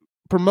of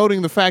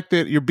promoting the fact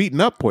that you're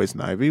beating up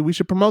Poison Ivy, we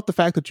should promote the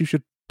fact that you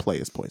should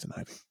play as Poison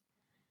Ivy.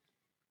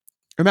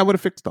 And that would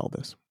have fixed all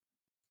this.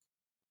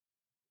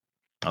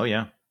 Oh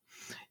yeah.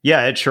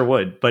 Yeah, it sure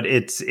would. But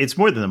it's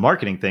more than the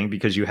marketing thing,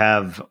 because you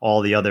have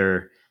all the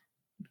other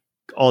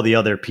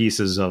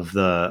pieces of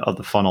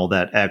the funnel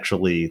that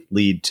actually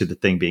lead to the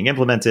thing being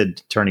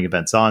implemented, turning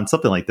events on.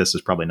 Something like this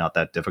is probably not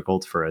that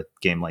difficult for a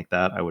game like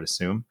that, I would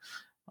assume.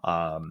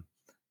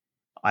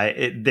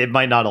 They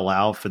might not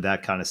allow for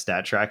that kind of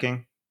stat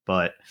tracking,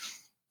 but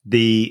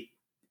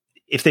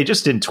if they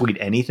just didn't tweet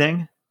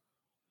anything.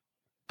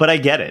 But I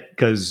get it,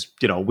 because,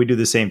 we do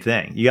the same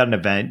thing. You got an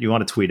event, you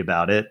want to tweet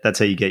about it. That's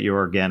how you get your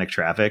organic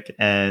traffic,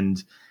 and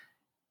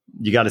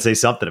you got to say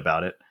something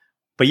about it.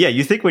 But yeah,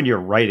 you think when you're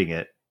writing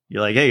it,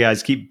 you're like, hey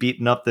guys, keep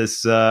beating up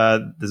this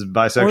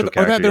bisexual character.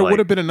 Or that there would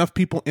have been enough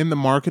people in the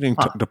marketing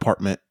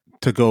department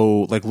to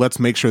go like, let's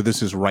make sure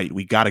this is right.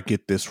 We got to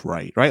get this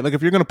right? Like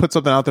if you're going to put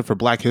something out there for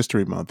Black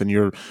History Month and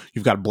you've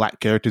got black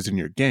characters in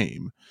your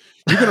game,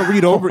 you're going to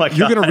read over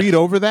read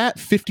over that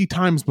 50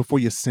 times before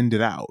you send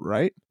it out,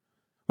 right?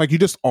 Like you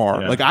just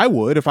are. Yeah. Like I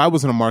would, if I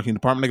was in a marketing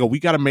department, I go, we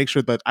got to make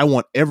sure that I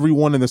want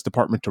everyone in this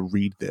department to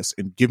read this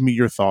and give me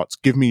your thoughts,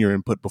 give me your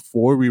input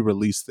before we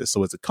release this.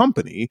 So as a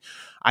company,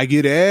 I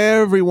get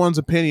everyone's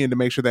opinion to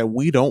make sure that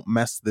we don't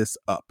mess this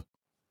up.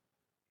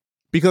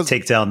 Because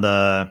take down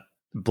the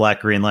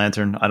Black Green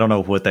Lantern. I don't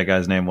know what that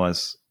guy's name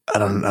was. I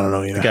don't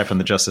know either. The guy from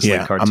the Justice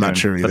League cartoon. I'm not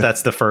sure either. But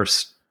that's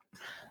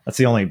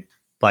the only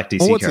Black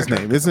DC what's character.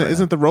 His name?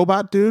 Isn't the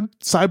robot dude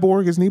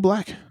Cyborg? Isn't he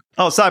black?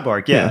 Oh,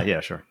 Cyborg.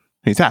 Yeah, sure.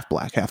 He's half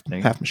black, half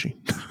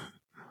machine.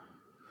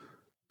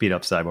 Beat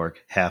up Cyborg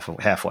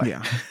halfway.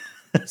 Yeah.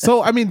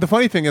 So, I mean, the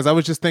funny thing is, I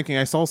was just thinking,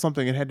 I saw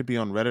something, it had to be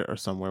on Reddit or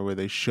somewhere, where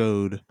they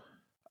showed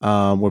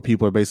where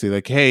people are basically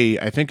like, hey,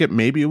 I think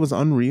maybe it was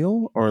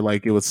Unreal, or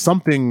like it was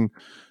something,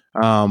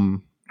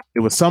 it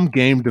was some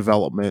game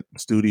development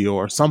studio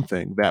or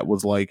something that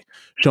was like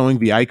showing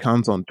the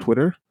icons on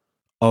Twitter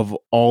of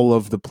all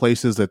of the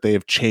places that they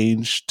have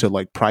changed to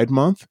like Pride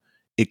Month.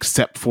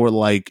 Except for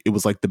like, it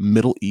was like the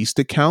Middle East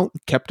account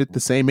kept it the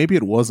same. Maybe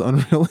it was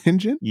Unreal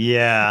Engine.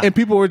 Yeah. And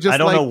people were just I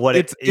don't know what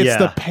it's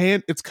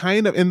it's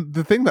kind of, and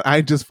the thing that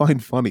I just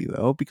find funny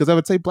though, because I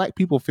would say black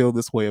people feel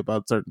this way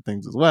about certain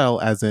things as well,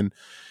 as in,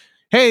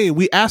 hey,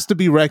 we asked to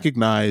be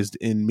recognized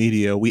in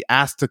media. We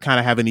asked to kind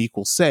of have an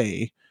equal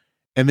say.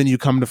 And then you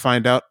come to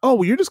find out, oh,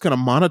 well, you're just going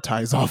to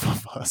monetize off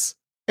of us.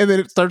 And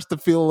then it starts to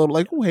feel a little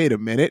like, wait a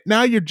minute.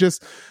 Now you're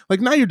just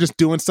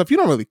doing stuff. You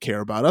don't really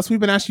care about us. We've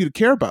been asking you to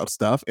care about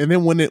stuff. And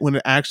then when it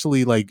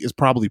actually like is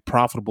probably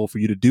profitable for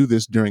you to do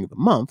this during the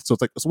month. So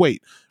it's like, let's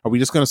wait. Are we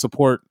just going to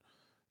support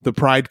the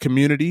Pride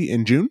community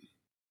in June?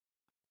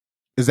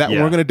 Is that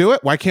when we're going to do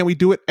it? Why can't we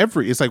do it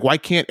it's like, why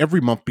can't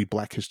every month be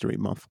Black History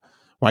Month?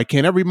 Why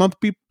can't every month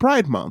be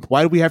Pride Month?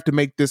 Why do we have to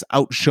make this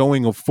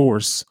outshowing of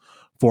force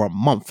for a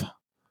month?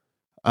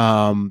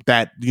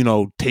 That, you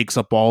know, takes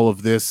up all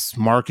of this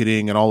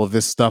marketing and all of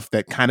this stuff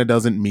that kind of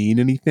doesn't mean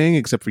anything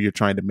except for you're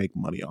trying to make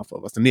money off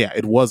of us. And yeah,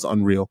 it was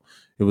Unreal.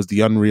 It was the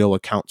Unreal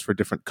accounts for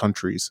different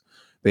countries.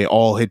 They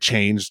all had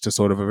changed to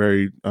sort of a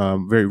very,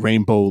 very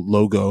rainbow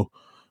logo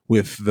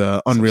with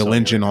the Unreal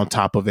Engine on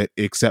top of it,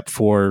 except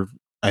for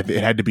it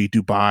had to be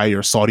Dubai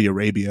or Saudi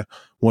Arabia,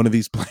 one of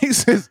these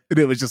places. And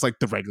it was just like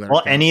the regular.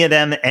 Well, any of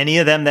them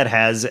that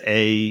has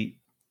a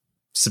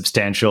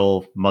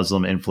substantial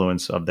Muslim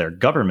influence of their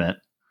government,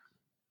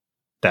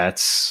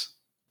 that's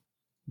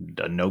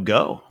a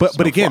no-go.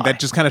 But again, that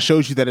just kind of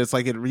shows you that it's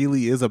like it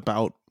really is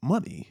about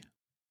money.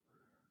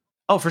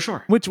 Oh, for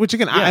sure. Which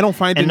again, yeah. I don't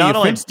find any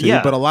offense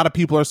to, but a lot of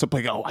people are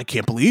like, oh, I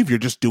can't believe you're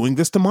just doing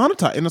this to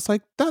monetize. And it's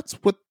like, that's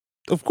what,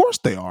 of course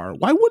they are.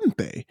 Why wouldn't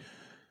they?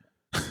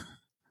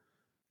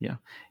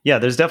 Yeah,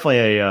 there's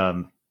definitely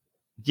a,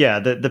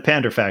 the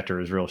pander factor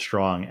is real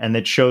strong. And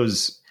it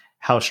shows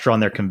how strong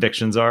their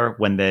convictions are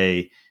when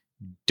they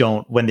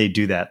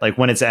do that. Like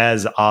when it's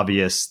as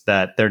obvious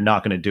that they're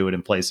not going to do it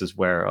in places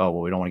where, oh,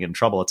 well, we don't want to get in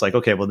trouble. It's like,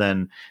 okay, well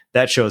then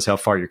that shows how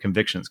far your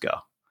convictions go.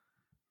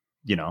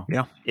 You know,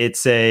 yeah,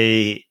 it's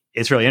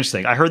really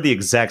interesting. I heard the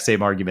exact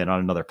same argument on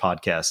another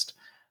podcast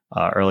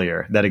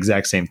earlier, that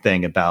exact same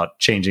thing about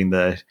changing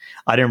I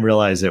didn't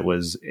realize it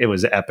was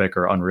Epic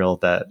or Unreal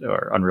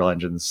or Unreal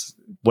Engines,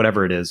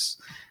 whatever it is,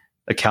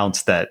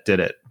 accounts that did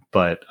it.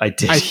 But I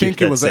did. I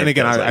think it was, and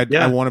again,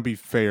 I want to be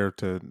fair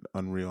to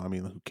Unreal. I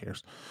mean, who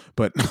cares?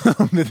 But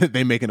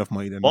they make enough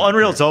money. Well,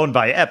 Unreal's owned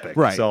by Epic,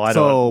 right? So I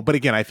don't. But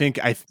again, I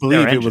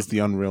believe it was the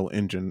Unreal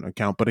Engine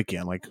account. But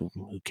again, like who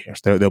cares?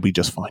 They'll be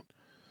just fine.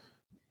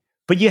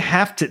 But you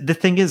have to. The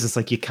thing is, it's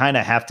like you kind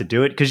of have to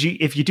do it because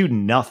if you do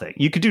nothing,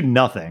 you could do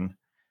nothing,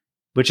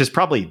 which is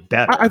probably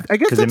better. I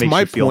guess that's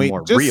my point.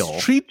 More just real.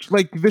 Treat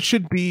like this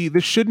shouldn't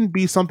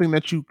be something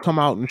that you come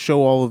out and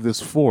show all of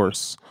this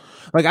force.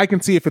 Like I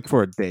can see if it's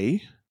for a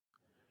day,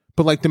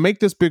 but like to make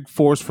this big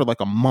force for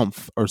like a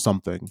month or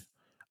something,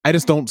 I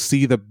just don't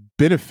see the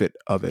benefit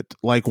of it.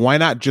 Like why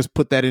not just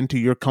put that into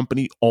your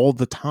company all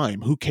the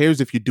time? Who cares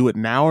if you do it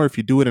now or if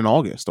you do it in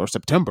August or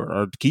September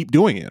or keep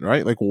doing it,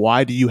 right? Like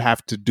why do you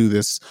have to do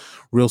this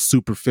real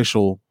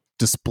superficial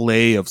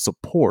display of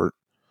support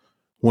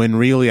when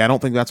really I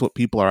don't think that's what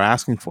people are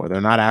asking for. They're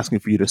not asking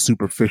for you to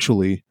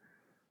superficially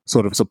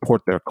sort of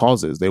support their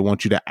causes. They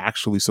want you to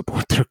actually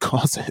support their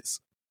causes.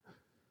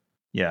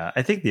 Yeah,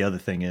 I think the other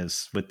thing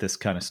is with this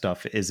kind of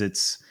stuff is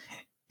it's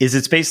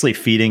basically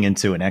feeding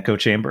into an echo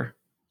chamber.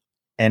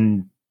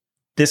 And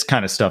this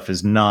kind of stuff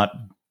is not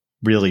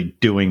really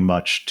doing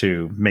much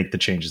to make the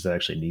changes that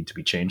actually need to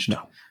be changed.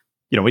 No.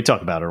 You know, we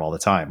talk about it all the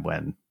time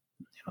when,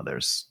 you know,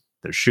 there's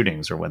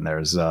shootings or when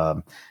there's,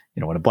 when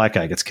a black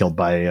guy gets killed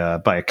by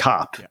a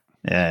cop. Yeah.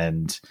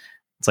 And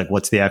it's like,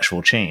 what's the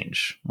actual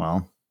change?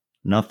 Well,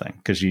 nothing,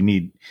 because you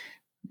need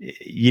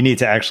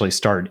to actually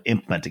start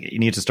implementing it. You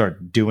need to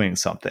start doing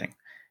something.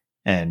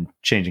 And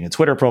changing a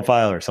Twitter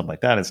profile or something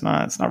like that, it's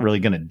not really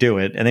going to do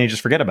it. And then you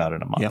just forget about it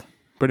in a month. Yeah,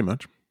 pretty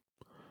much.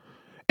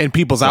 And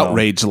people's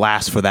outrage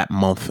lasts for that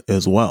month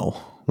as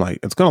well. Like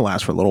it's going to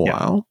last for a little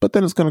while, but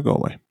then it's going to go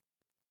away.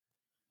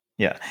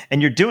 Yeah.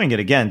 And you're doing it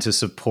again to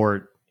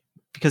support,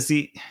 because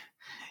you're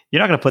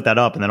not going to put that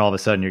up and then all of a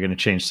sudden you're going to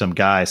change some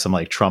guy, some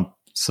Trump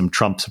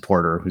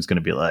supporter who's going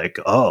to be like,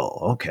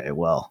 oh, okay,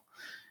 well,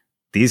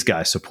 these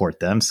guys support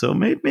them, so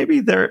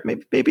maybe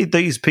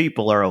these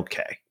people are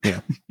okay.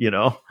 Yeah, you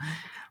know,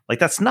 like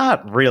that's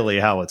not really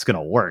how it's going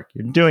to work.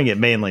 You're doing it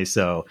mainly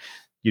so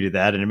you do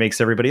that, and it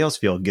makes everybody else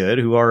feel good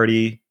who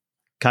already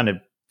kind of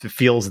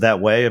feels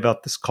that way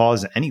about this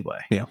cause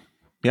anyway. Yeah.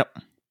 Yep.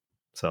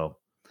 So,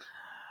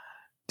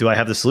 do I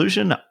have the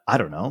solution? I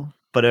don't know,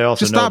 but I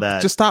also know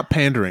that just stop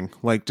pandering.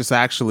 Like, just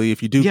actually,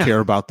 if you do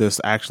care about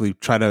this, actually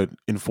try to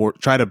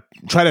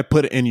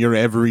put it in your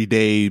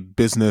everyday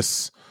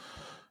business.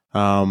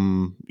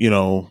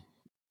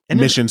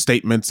 Mission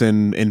statements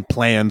and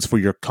plans for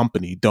your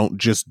company. Don't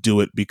just do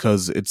it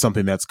because it's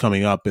something that's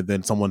coming up and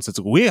then someone says,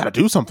 we got to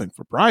do something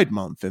for Pride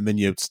Month, and then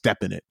you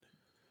step in it.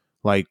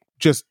 Like,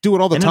 just do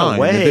it all the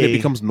time, and then it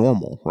becomes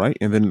normal, right?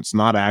 And then it's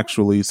not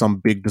actually some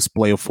big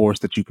display of force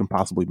that you can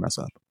possibly mess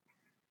up.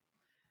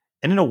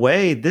 And in a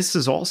way, this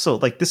is also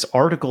like this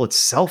article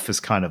itself is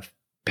kind of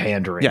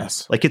pandering.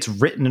 Yes. Like it's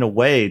written in a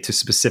way to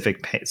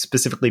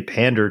specifically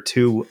pander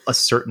to a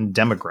certain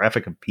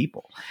demographic of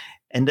people.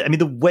 And I mean,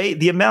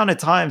 the amount of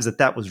times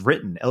that was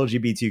written,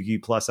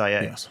 LGBTQ plus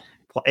IA. Yes.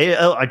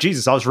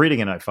 Jesus, I was reading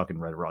it and I fucking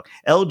read it wrong.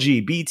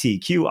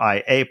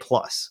 LGBTQIA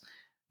plus.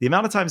 The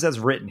amount of times that's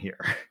written here.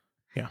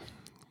 Yeah.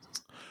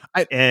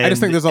 I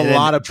just think there's a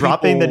lot of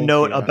dropping people, the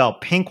note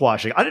about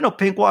pinkwashing. I didn't know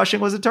pinkwashing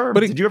was a term.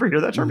 Did you ever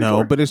hear that term before?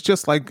 No, but it's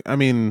just like,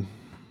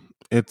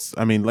 it's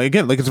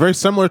very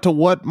similar to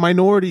what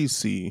minorities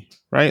see,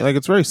 right? Like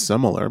it's very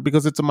similar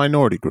because it's a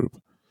minority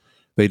group.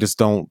 They just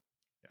don't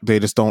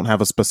have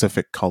a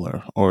specific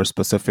color or a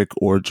specific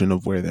origin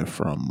of where they're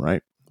from,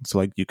 right? So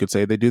like you could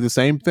say they do the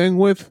same thing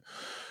with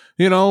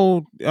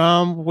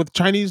with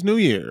Chinese New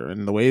Year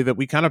and the way that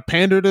we kind of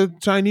pander to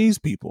Chinese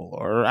people,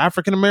 or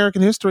African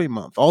American History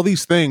Month, all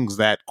these things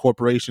that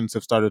corporations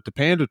have started to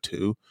pander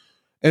to.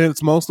 And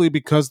it's mostly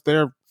because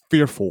they're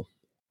fearful.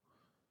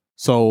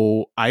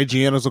 So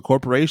IGN is a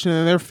corporation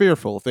and they're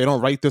fearful. If they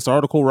don't write this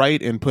article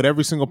right and put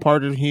every single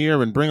part in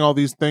here and bring all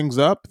these things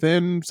up,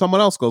 then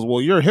someone else goes,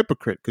 well, you're a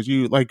hypocrite. Because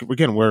you, like,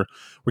 again, we're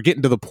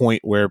getting to the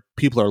point where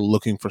people are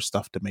looking for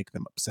stuff to make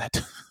them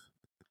upset.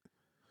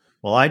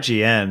 Well,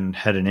 IGN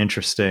had an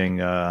interesting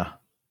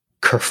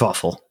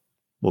kerfuffle,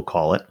 we'll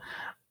call it,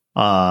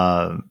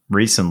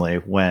 recently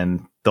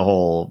when the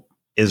whole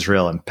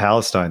Israel and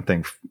Palestine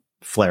thing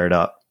flared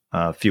up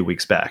a few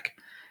weeks back.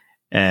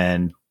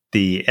 And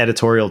the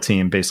editorial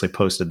team basically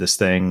posted this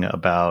thing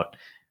about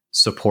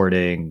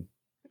supporting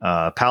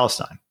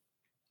Palestine,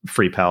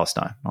 free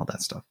Palestine, all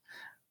that stuff,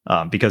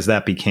 because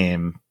that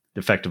became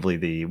effectively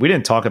we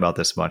didn't talk about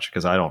this much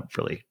because I don't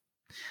really,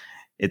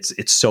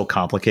 it's so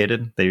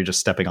complicated that you're just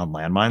stepping on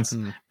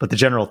landmines. But the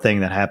general thing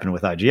that happened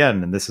with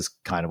IGN, and this is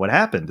kind of what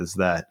happened, is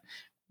that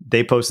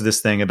they posted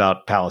this thing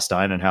about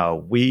Palestine and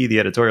how we, the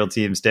editorial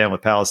team, stand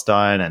with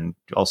Palestine, and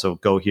also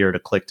go here to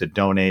click to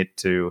donate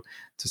to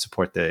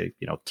support the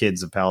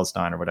kids of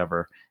Palestine or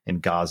whatever in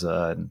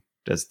Gaza, and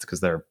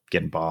because they're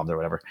getting bombed or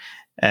whatever.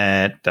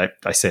 And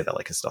I say that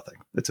like it's nothing.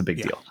 It's a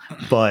big deal.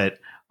 But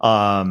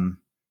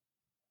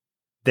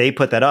they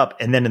put that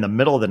up, and then in the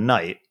middle of the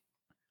night,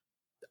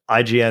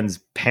 IGN's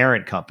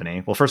parent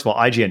company, well, first of all,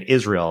 IGN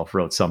Israel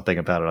wrote something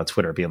about it on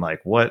Twitter, being like,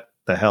 what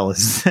the hell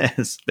is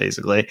this,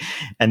 basically?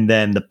 And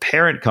then the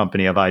parent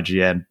company of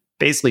IGN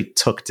basically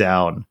took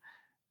down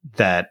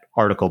that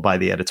article by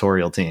the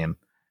editorial team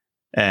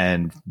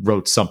and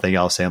wrote something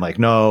else saying like,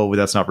 no,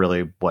 that's not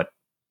really what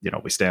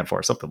we stand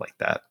for, something like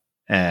that.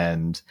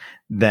 And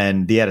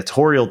then the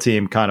editorial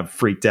team kind of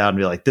freaked out and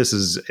be like, this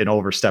is an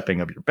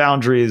overstepping of your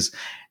boundaries.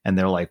 And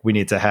they're like, we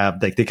need to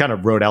have, like, they kind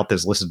of wrote out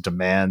this list of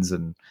demands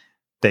and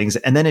things,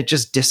 and then it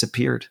just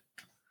disappeared.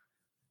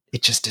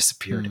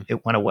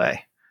 It went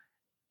away.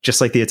 Just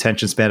like the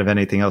attention span of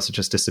anything else, it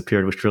just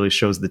disappeared, which really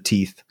shows the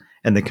teeth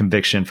and the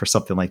conviction for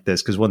something like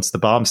this. Because once the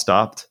bomb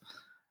stopped,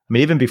 I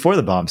mean, even before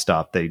the bomb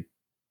stopped,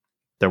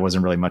 there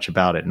wasn't really much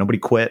about it. Nobody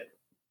quit.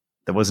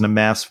 There wasn't a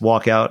mass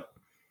walkout.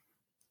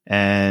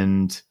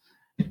 And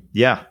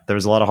yeah, there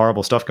was a lot of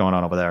horrible stuff going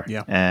on over there.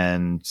 Yeah.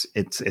 And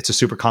it's a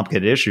super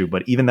complicated issue.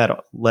 But even that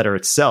letter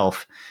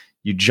itself,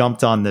 you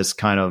jumped on this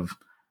kind of,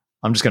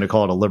 I'm just going to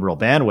call it a liberal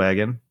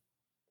bandwagon,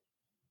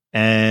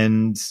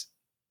 and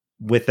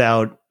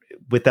without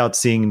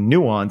seeing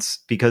nuance,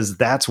 because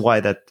that's why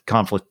that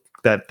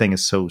thing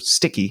is so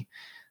sticky,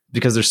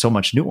 because there's so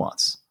much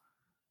nuance,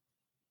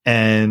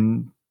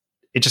 and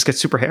it just gets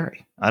super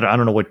hairy. I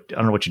don't know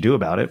what you do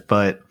about it,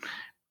 but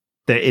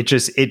it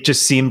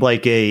just seemed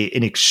like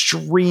an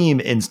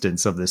extreme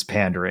instance of this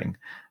pandering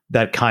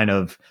that kind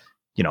of,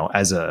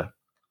 as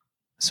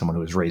someone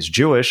who was raised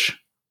Jewish,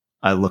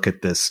 I look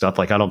at this stuff,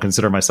 like, I don't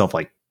consider myself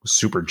like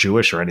super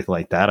Jewish or anything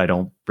like that. I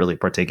don't really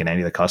partake in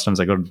any of the customs.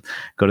 I go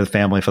to the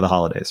family for the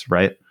holidays,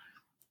 right?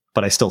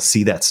 But I still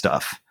see that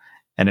stuff,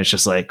 and it's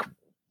just like,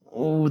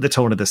 oh, the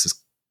tone of this is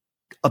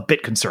a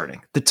bit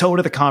concerning. The tone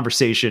of the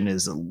conversation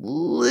is a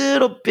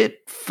little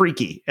bit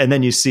freaky, and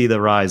then you see the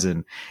rise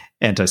in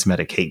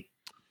anti-Semitic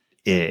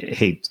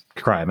hate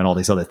crime and all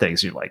these other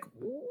things. You're like,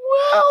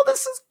 well,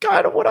 this is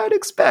kind of what I'd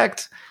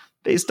expect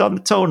based on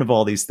the tone of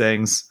all these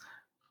things.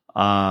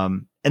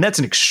 And that's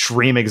an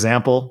extreme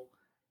example,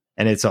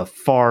 and it's a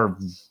far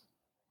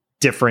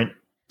different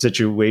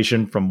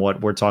situation from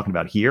what we're talking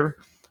about here,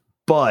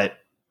 but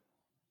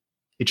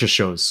it just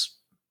shows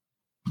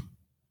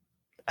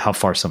how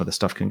far some of the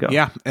stuff can go.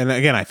 Yeah. And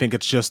again, I think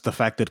it's just the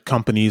fact that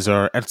companies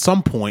are, at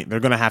some point, they're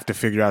going to have to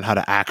figure out how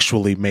to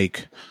actually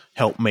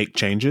help make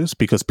changes,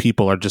 because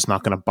people are just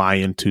not going to buy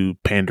into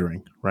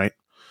pandering, right?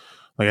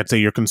 Like, I'd say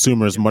your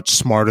consumer is much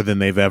smarter than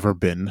they've ever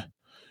been,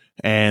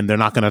 and they're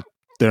not going to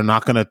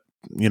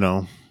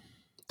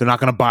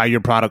buy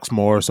your products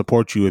more or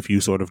support you if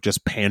you sort of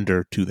just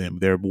pander to them.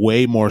 They're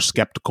way more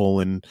skeptical,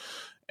 and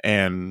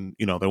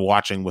they're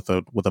watching with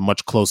a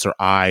much closer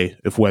eye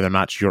of whether or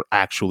not you're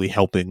actually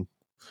helping,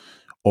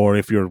 or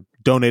if you're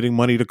donating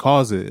money to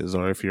causes,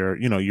 or if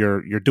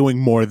you're doing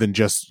more than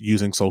just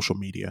using social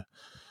media.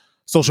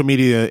 Social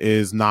media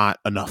is not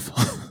enough.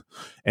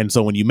 And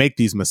so when you make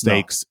these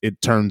mistakes,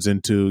 it turns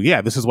into,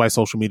 this is why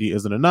social media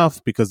isn't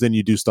enough, because then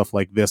you do stuff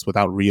like this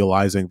without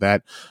realizing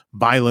that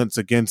violence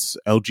against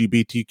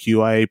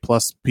LGBTQIA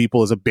plus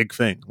people is a big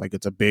thing. Like,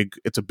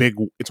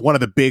 it's one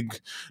of the big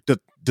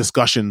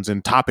discussions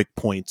and topic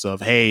points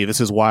of, hey, this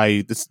is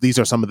why these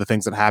are some of the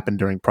things that happened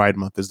during Pride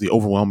Month, is the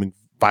overwhelming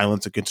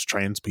violence against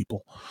trans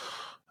people.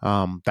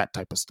 That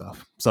type of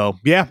stuff. So,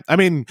 I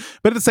mean,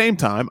 but at the same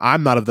time,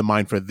 I'm not of the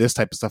mind for this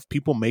type of stuff.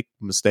 People make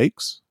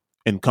mistakes,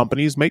 and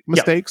companies make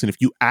mistakes. And if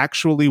you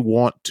actually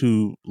want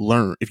to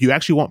learn, if you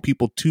actually want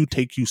people to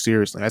take you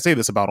seriously, I say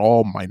this about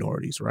all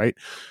minorities, right?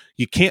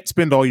 You can't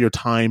spend all your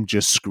time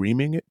just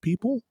screaming at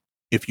people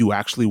if you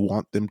actually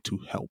want them to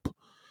help.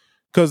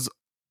 Because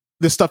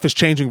this stuff is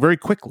changing very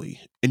quickly,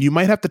 and you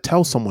might have to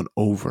tell someone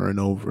over and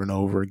over and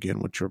over again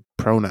what your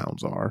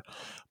pronouns are.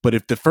 But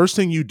if the first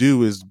thing you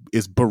do is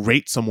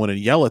berate someone and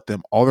yell at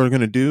them, all they're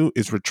going to do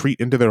is retreat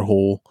into their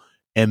hole,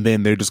 and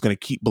then they're just going to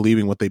keep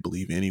believing what they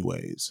believe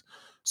anyways.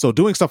 So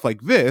doing stuff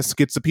like this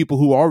gets the people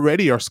who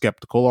already are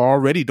skeptical or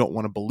already don't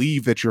want to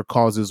believe that your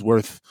cause is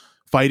worth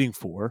fighting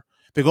for.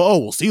 They go, oh,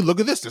 well, see, look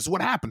at this. This is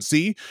what happens.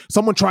 See,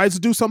 someone tries to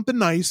do something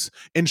nice,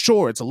 and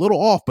sure, it's a little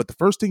off, but the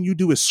first thing you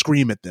do is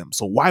scream at them.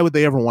 So why would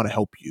they ever want to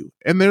help you?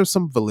 And there's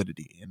some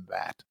validity in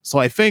that. So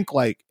I think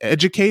like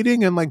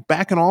educating and like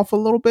backing off a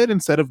little bit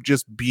instead of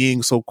just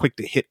being so quick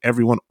to hit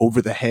everyone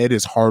over the head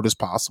as hard as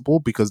possible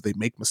because they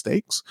make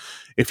mistakes.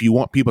 If you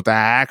want people to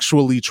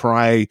actually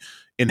try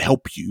and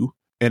help you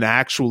and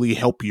actually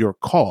help your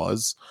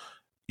cause,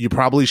 you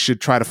probably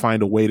should try to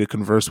find a way to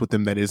converse with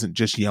them that isn't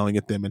just yelling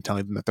at them and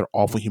telling them that they're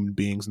awful human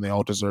beings and they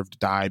all deserve to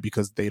die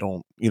because they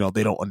don't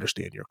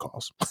understand your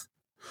cause.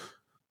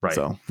 Right.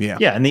 So, yeah.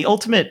 Yeah. And the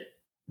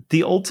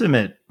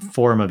ultimate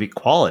form of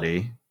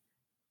equality,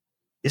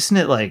 isn't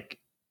it like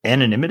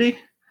anonymity?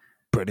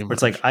 Pretty much. Where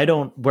it's like, I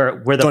don't, where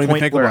the Don't even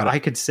point think where about it. I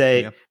could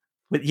say,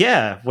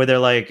 where they're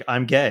like,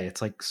 I'm gay.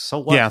 It's like, so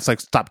what? Yeah. It's like,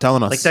 stop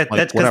telling us. Like that,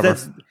 like,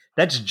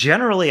 that's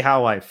generally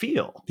how I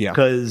feel. Yeah.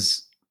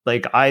 Because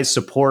like I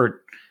support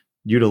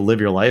you to live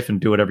your life and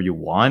do whatever you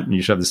want, and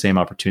you should have the same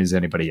opportunities as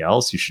anybody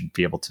else. You should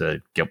be able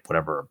to get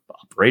whatever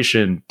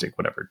operation, do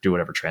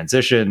whatever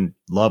transition,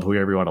 love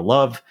whoever you want to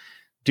love,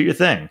 do your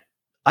thing.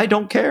 I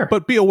don't care.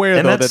 But be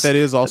aware though that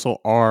is also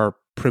our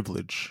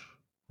privilege,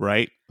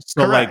 right?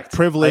 So correct. Like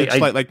privilege,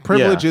 like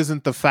privilege yeah.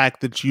 isn't the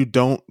fact that you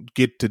don't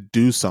get to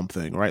do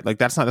something, right? Like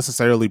that's not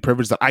necessarily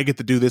privilege that I get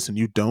to do this and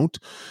you don't.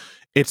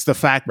 It's the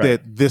fact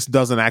that this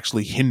doesn't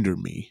actually hinder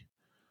me.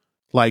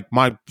 Like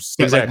my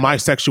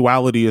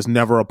sexuality is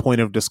never a point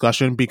of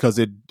discussion because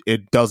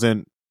it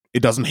doesn't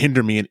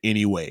hinder me in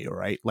any way,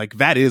 right? Like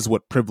that is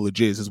what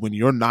privilege is when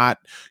you're not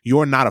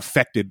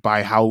affected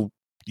by how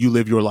you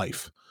live your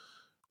life.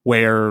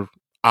 Where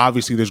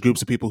obviously there's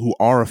groups of people who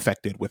are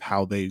affected with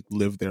how they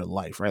live their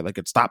life, right? Like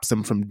it stops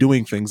them from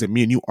doing things that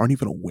me and you aren't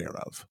even aware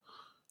of,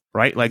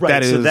 right? Like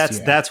that is. So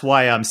that's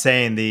why I'm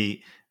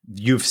saying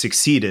you've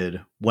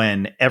succeeded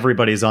when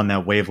everybody's on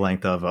that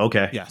wavelength of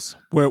okay. Yes.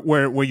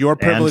 Where your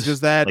privilege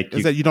is that like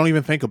that you don't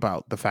even think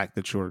about the fact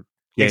that you're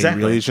gay.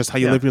 Exactly. Really, it's just how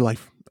you live your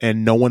life.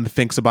 And no one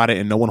thinks about it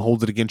and no one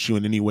holds it against you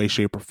in any way,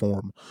 shape, or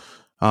form.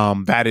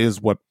 That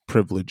is what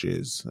privilege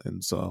is.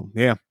 And so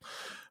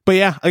But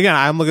yeah, again,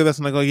 I'm looking at this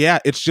and I go, yeah,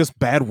 it's just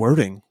bad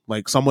wording.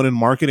 Like someone in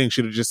marketing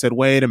should have just said,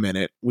 wait a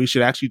minute, we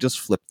should actually just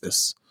flip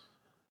this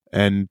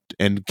and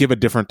give a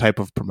different type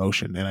of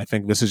promotion. And I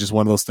think this is just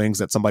one of those things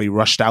that somebody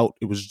rushed out.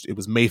 It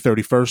was May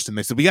 31st and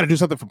they said, we got to do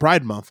something for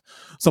Pride Month.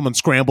 Someone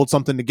scrambled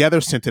something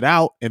together, sent it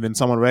out, and then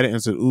someone read it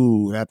and said,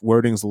 ooh, that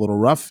wording's a little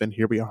rough. And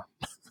here we are.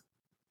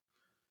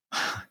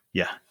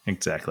 Yeah,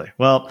 exactly.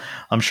 Well,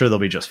 I'm sure they'll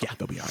be just fine. Yeah,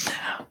 they'll be all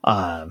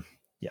right.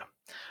 Yeah.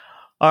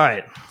 All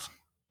right.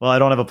 Well, I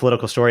don't have a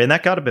political story, and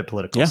that got a bit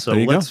political. Yeah, so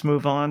let's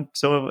move on.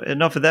 So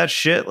enough of that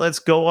shit. Let's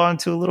go on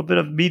to a little bit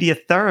of media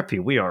therapy.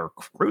 We are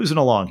cruising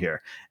along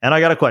here. And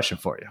I got a question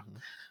for you.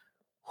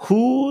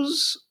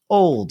 Who's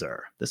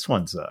older? This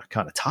one's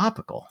kind of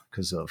topical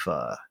because of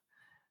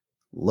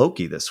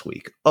Loki this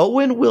week.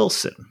 Owen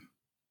Wilson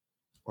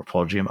or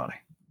Paul Giamatti?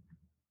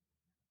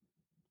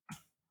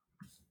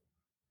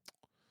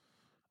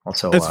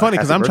 Also, it's funny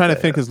because I'm trying to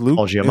think, is Luke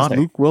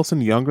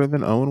Wilson younger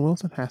than Owen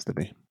Wilson? Has to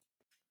be.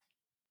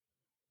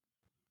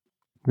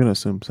 I'm going to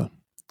assume so.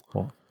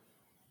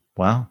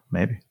 Well,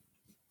 maybe.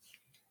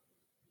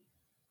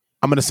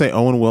 I'm going to say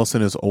Owen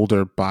Wilson is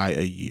older by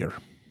a year.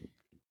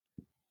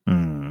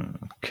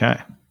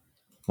 Okay.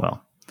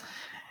 Well,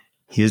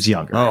 he is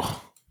younger.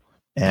 Oh.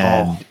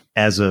 And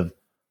as of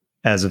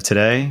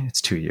today,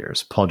 it's 2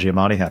 years. Paul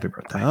Giamatti, happy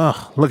birthday.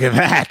 Oh, look at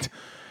that.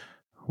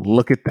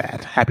 Look at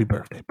that. Happy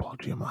birthday, Paul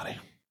Giamatti.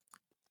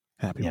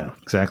 Happy birthday.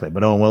 Exactly.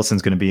 But Owen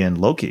Wilson's going to be in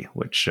Loki,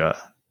 which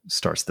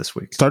starts this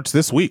week. Starts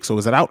this week. So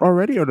is it out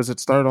already or does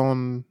it start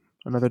on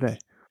another day?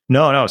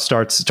 No, it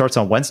starts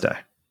on Wednesday.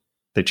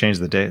 They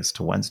changed the days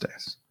to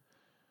Wednesdays.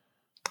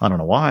 I don't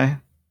know why,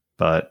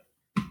 but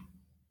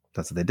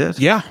that's what they did.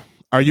 Yeah.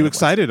 Are you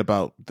excited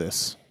about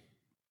this?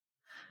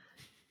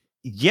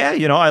 Yeah,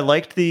 I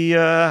liked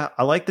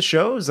the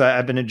shows.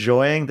 I've been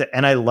enjoying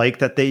and I like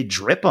that they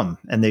drip them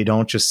and they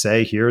don't just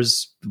say,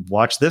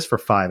 watch this for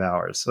 5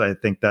 hours. I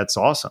think that's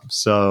awesome.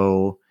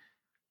 So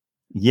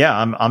yeah,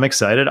 I'm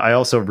excited. I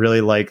also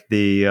really like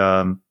the,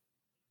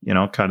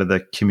 kind of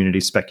the community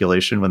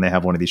speculation when they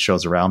have one of these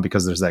shows around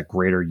because there's that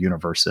greater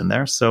universe in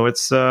there. So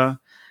it's,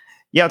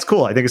 it's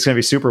cool. I think it's going to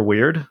be super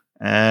weird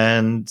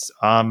and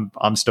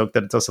I'm stoked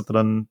that it does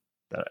something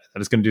that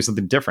it's going to do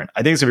something different.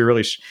 I think it's going to be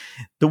really,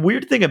 the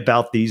weird thing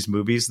about these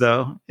movies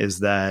though, is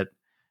that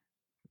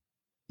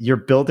you're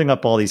building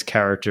up all these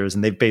characters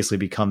and they've basically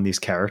become these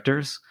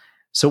characters.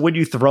 So when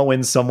you throw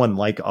in someone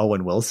like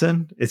Owen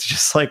Wilson, it's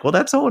just like, well,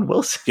 that's Owen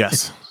Wilson.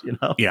 Yes.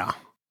 Yeah.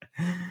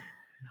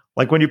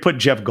 Like when you put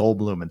Jeff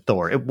Goldblum in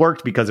Thor, it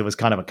worked because it was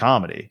kind of a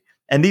comedy.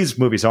 And these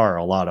movies are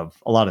a lot of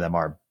them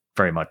are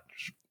very much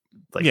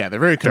like yeah, they're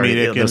very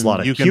comedic. there's a lot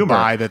of you can humor.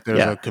 buy that there's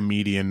a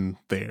comedian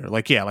there.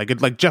 Like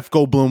Jeff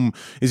Goldblum,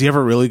 is he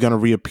ever really going to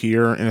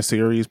reappear in a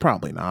series?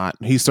 Probably not.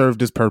 He served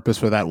his purpose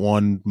for that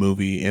one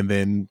movie, and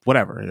then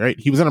whatever. Right?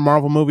 He was in a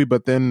Marvel movie,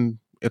 but then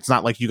it's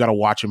not like you got to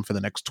watch him for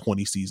the next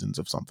 20 seasons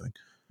of something.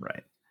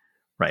 Right.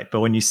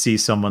 But when you see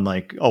someone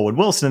like Owen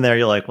Wilson in there,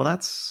 you're like, well,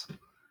 that's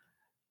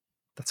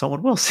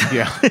Owen Wilson.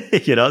 Yeah.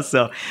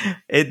 So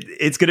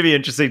it's going to be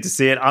interesting to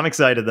see it. I'm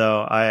excited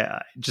though.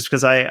 I just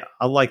because I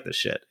like this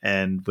shit,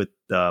 and with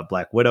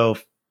Black Widow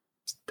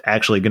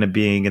actually going to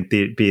be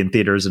in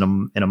theaters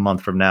in a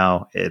month from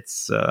now,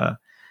 it's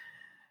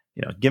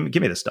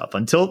give me the stuff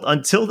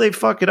until they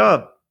fuck it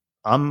up.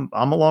 I'm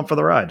along for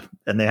the ride,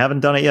 and they haven't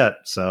done it yet.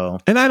 So,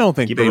 and I don't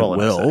think they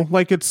will. I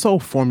like, it's so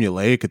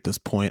formulaic at this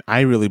point. I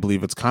really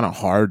believe it's kind of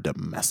hard to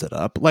mess it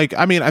up. Like,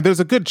 I mean,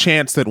 there's a good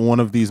chance that one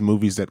of these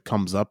movies that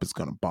comes up is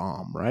going to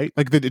bomb, right?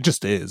 Like, it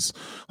just is.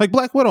 Like,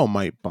 Black Widow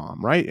might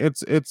bomb, right?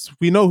 It's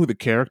we know who the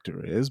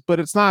character is, but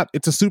it's a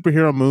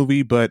superhero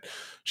movie, but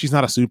she's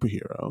not a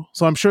superhero.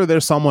 So I'm sure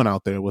there's someone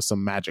out there with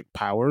some magic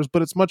powers,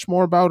 but it's much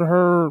more about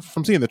her,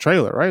 from seeing the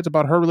trailer, right? It's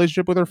about her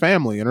relationship with her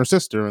family and her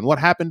sister and what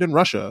happened in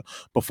Russia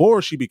before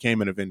she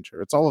became an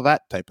Avenger. It's all of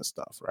that type of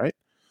stuff, right?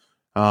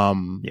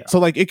 So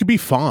like it could be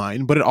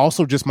fine, but it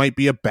also just might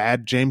be a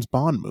bad James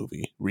Bond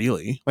movie,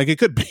 really. Like it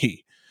could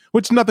be,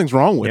 which nothing's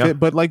wrong with it,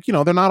 but like,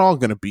 they're not all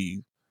going to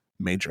be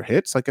major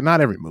hits. Like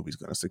not every movie's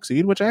going to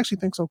succeed, which I actually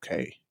think's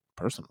okay,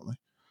 personally.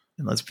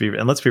 And let's be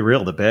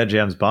real, the bad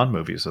James Bond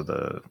movies are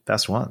the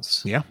best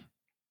ones. Yeah.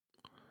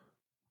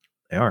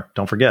 They are.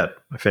 Don't forget,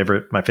 my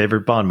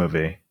favorite Bond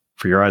movie,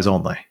 For Your Eyes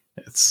Only.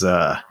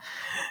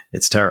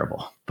 It's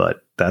terrible,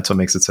 but that's what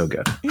makes it so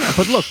good. Yeah,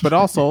 but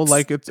also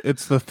like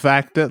it's the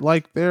fact that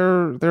like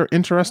they're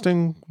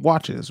interesting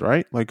watches,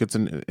 right? Like it's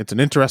an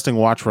interesting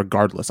watch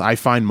regardless. I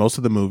find most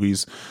of the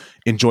movies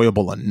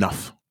enjoyable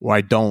enough where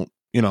I don't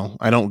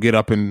get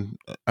up and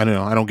I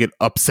don't get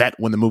upset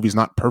when the movie's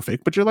not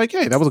perfect, but you're like,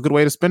 hey, that was a good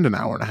way to spend an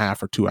hour and a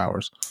half or 2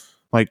 hours.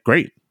 Like,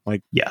 great.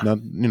 Like,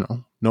 no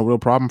real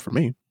problem for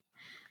me.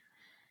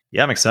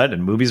 Yeah, I'm excited.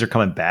 Movies are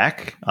coming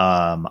back.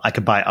 I'm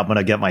going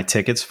to get my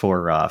tickets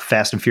for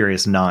Fast and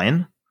Furious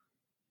 9,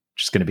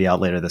 which is going to be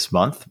out later this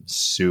month.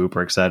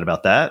 Super excited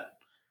about that.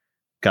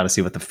 Got to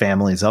see what the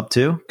family's up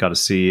to. Got to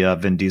see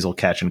Vin Diesel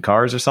catching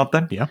cars or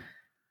something. Yeah.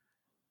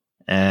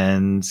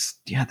 And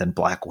then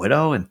Black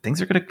Widow, and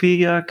things are going to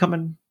be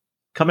coming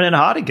in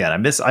hot again. I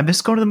miss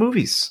going to the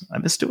movies. I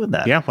miss doing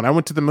that. Yeah, when I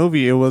went to the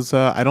movie, it was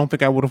I don't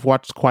think I would have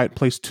watched Quiet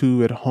Place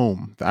 2 at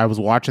home. I was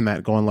watching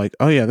that going like,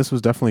 oh yeah, this was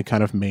definitely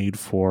kind of made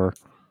for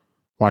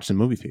watching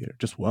movie theater. It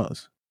just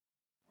was.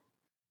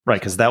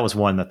 Right, because that was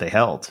one that they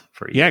held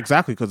for you. Yeah,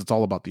 exactly, because it's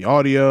all about the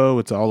audio.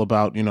 It's all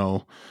about,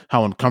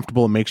 how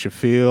uncomfortable it makes you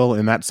feel,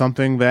 and that's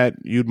something that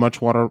you'd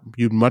much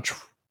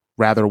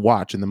rather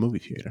watch in the movie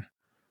theater.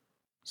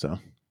 So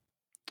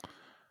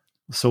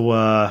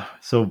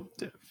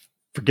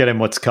forgetting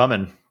what's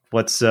coming.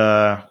 What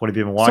have you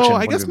been watching? So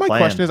I guess my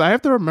question is, I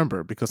have to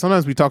remember, because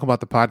sometimes we talk about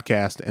the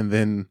podcast and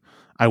then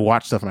I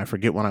watch stuff and I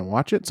forget when I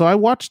watch it. So I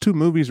watched 2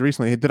 movies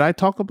recently. Did I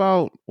talk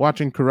about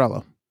watching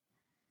Cruella?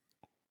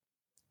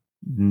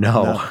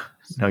 No,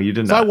 you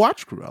didn't. So I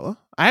watched Cruella.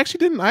 I actually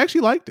didn't. I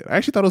actually liked it. I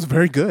actually thought it was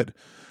very good.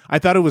 I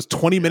thought it was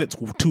 20 minutes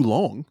too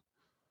long.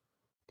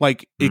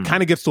 Like it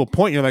kind of gets to a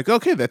point you're like,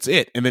 okay, that's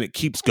it. And then it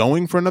keeps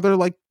going for another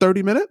like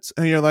 30 minutes.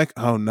 And you're like,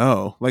 oh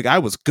no, like I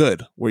was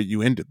good where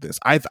you ended this.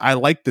 I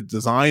liked the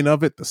design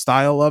of it, the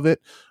style of it.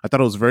 I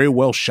thought it was very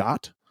well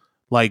shot.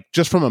 Like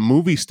just from a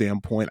movie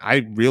standpoint,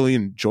 I really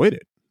enjoyed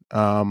it.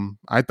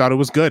 I thought it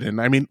was good.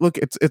 And I mean, look,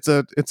 it's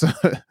an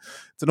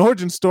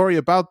origin story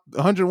about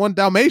 101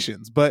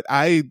 Dalmatians, but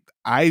I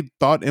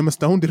thought Emma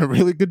Stone did a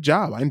really good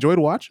job. I enjoyed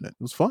watching it.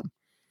 It was fun.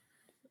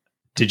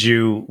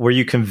 Were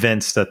you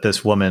convinced that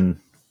this woman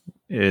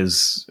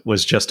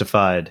was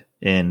justified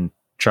in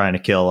trying to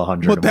kill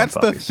 100? Well, that's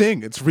the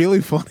thing. It's really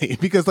funny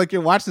because like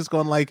you watch this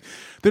going like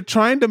they're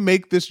trying to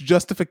make this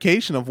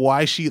justification of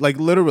why she like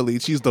literally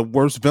she's the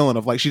worst villain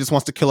of like she just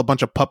wants to kill a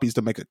bunch of puppies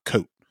to make a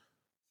coat.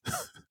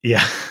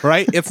 Yeah.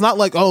 Right? It's not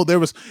like, oh, there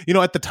was,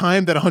 at the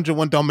time that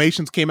 101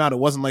 Dalmatians came out, it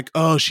wasn't like,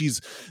 oh,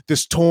 she's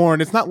this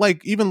torn. It's not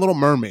like even Little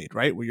Mermaid,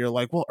 right? Where you're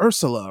like, well,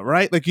 Ursula,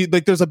 right? Like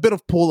there's a bit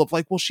of pull of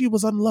like, well, she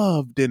was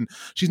unloved and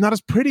she's not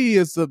as pretty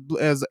as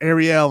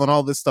Ariel and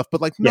all this stuff.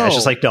 But like, no. Yeah, it's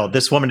just like, no,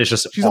 this woman is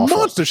just she's awful. A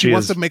monster. She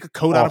wants to make a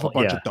coat out of a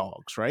bunch of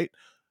dogs, right?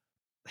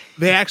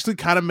 They actually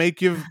kind of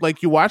make you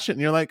like you watch it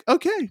and you're like,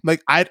 okay,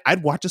 like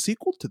I'd watch a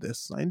sequel to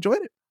this. I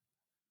enjoyed it.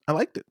 I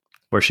liked it.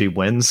 Where she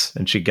wins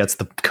and she gets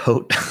the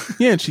coat.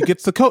 Yeah, and she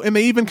gets the coat. And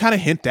they even kind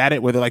of hint at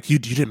it where they're like, you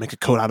didn't make a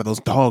coat out of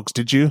those dogs,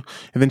 did you?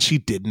 And then she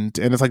didn't.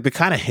 And it's like the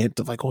kind of hint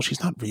of like, oh,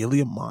 she's not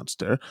really a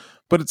monster.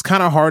 But it's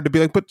kind of hard to be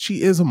like, but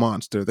she is a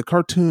monster. The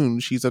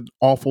cartoon, she's an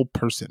awful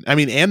person. I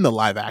mean, and the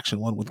live action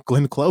one with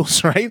Glenn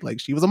Close, right?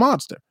 Like she was a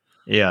monster.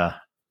 Yeah.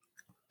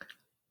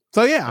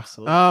 So yeah,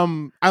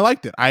 absolutely. I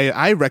liked it.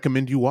 I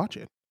recommend you watch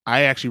it.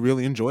 I actually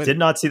really enjoyed it. Did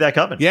not see that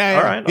coming. Yeah.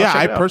 All right. Yeah,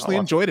 I personally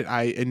enjoyed it.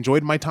 I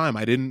enjoyed my time.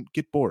 I didn't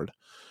get bored.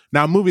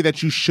 Now, a movie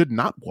that you should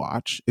not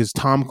watch is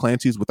Tom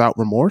Clancy's Without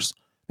Remorse.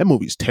 That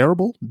movie's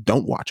terrible.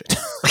 Don't watch it.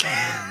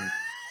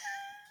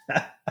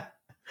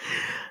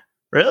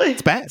 Really?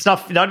 It's bad. It's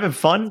not even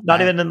fun.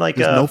 Not even in like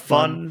There's a no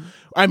fun.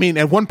 I mean,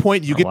 at one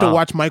point you get to wow.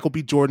 watch Michael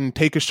B. Jordan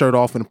take his shirt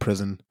off in a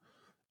prison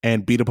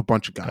and beat up a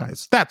bunch of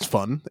guys. That's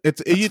fun.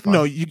 It's you fun.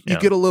 know you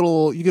get a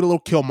little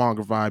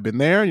Killmonger vibe in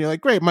there, and you're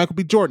like, great, Michael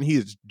B. Jordan. He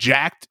is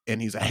jacked and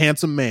he's a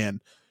handsome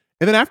man.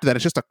 And then after that,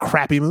 it's just a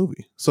crappy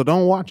movie. So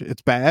don't watch it.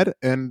 It's bad.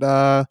 And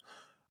I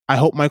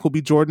hope Michael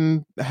B.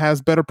 Jordan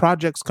has better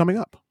projects coming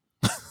up.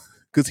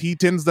 Because he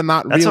tends to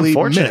not That's really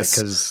unfortunate,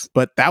 miss.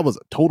 But that was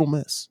a total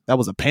miss. That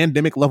was a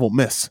pandemic level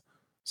miss.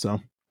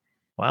 So,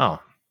 wow.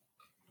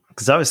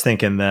 Because I was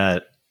thinking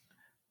that,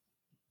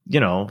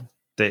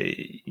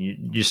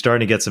 you're starting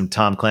to get some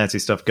Tom Clancy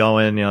stuff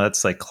going.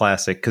 That's like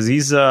classic. Because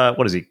he's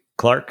what is he?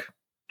 Clark?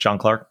 John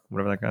Clark?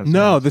 Whatever that guy's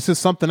name is. This is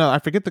something else. I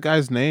forget the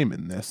guy's name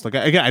in this. Like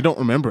again, I don't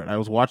remember it. I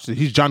was watching it.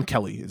 He's John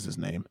Kelly is his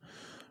name.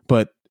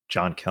 But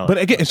John Kelly. But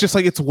again, it's just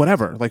like it's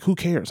whatever. Like who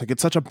cares? Like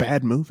it's such a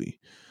bad movie.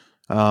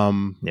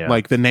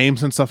 Like the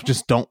names and stuff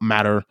just don't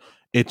matter.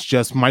 It's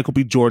just Michael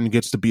B. Jordan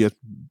gets to be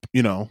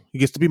he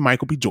gets to be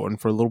Michael B. Jordan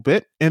for a little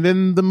bit, and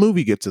then the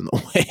movie gets in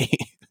the way.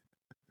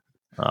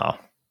 Oh,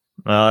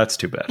 well, that's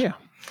too bad. Yeah.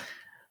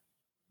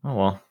 Oh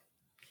well,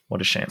 what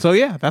a shame. So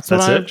yeah, those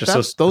are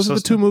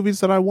the two sad. movies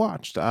that I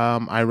watched.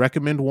 I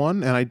recommend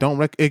one, and I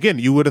don't again.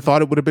 You would have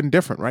thought it would have been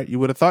different, right? You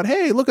would have thought,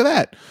 hey, look at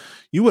that.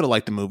 You would have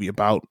liked the movie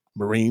about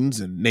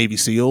Marines and Navy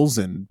SEALs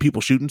and people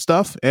shooting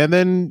stuff, and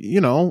then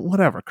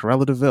whatever,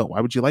 Cruella de Vil.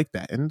 Why would you like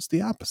that? And it's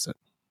the opposite.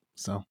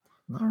 So,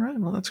 all right,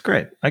 well, that's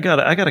great. I got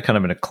a kind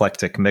of an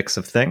eclectic mix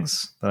of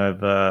things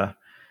that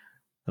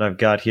I've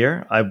got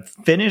here. I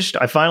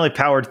finally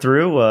powered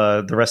through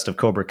the rest of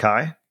Cobra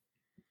Kai.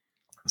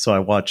 So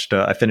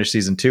I finished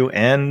season 2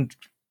 and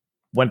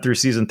went through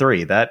season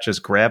 3. That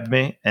just grabbed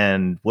me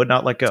and would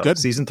not let go.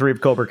 Season 3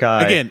 of Cobra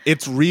Kai. Again,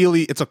 it's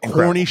a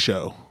corny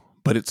show,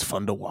 but it's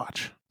fun to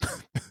watch.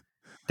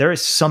 There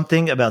is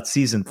something about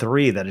season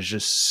 3 that is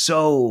just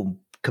so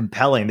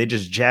compelling. They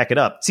just jack it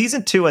up.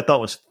 Season 2 I thought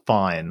was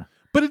fine.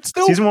 But it's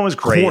still season 1 was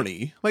great.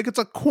 Corny. Like it's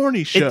a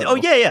corny show.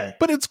 Yeah.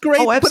 But it's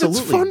great. Oh, absolutely.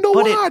 But it's fun to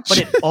watch. But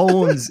it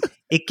owns.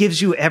 It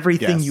gives you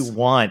everything you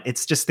want.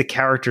 It's just the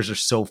characters are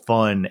so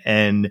fun.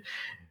 And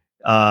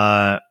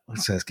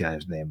what's this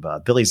guy's name?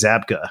 Billy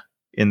Zabka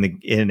in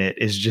it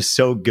is just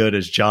so good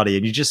as Johnny.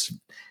 And you just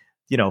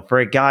for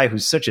a guy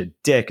who's such a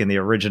dick in the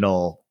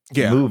original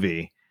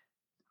movie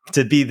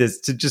to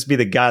just be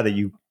the guy that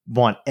you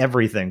want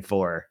everything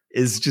for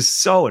is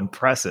just so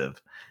impressive.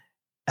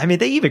 I mean,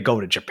 they even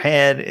go to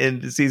Japan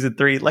in season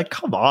 3. Like,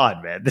 come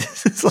on, man.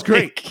 This is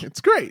great.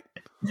 It's great.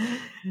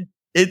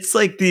 It's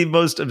like the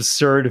most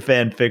absurd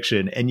fan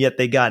fiction, and yet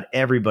they got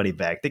everybody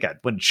back. They got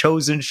when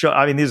Chosen show.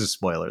 I mean, these are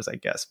spoilers, I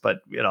guess, but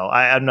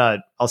I'm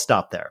not. I'll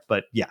stop there.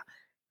 But yeah,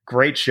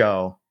 great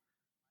show.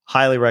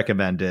 Highly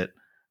recommend it.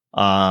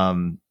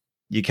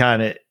 You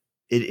kind of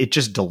it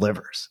just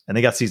delivers, and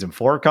they got season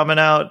 4 coming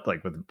out,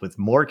 like with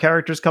more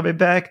characters coming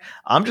back.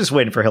 I'm just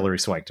waiting for Hilary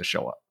Swank to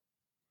show up.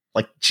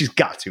 Like she's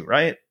got to,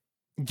 right?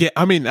 Yeah,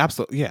 I mean,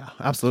 absolutely. Yeah,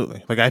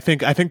 absolutely. Like I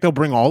think they'll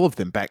bring all of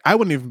them back. I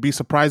wouldn't even be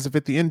surprised if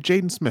at the end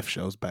Jaden Smith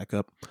shows back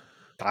up.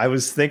 I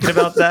was thinking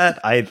about that.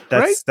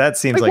 That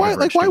seems why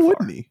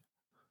wouldn't he?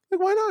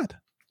 Like why not?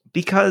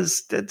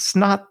 Because it's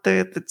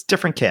it's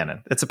different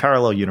canon. It's a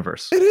parallel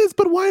universe. It is,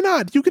 but why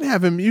not? You can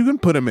have him. You can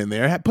put him in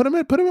there. Put him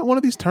at one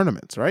of these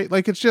tournaments, right?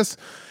 Like it's just,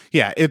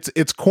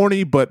 it's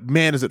corny, but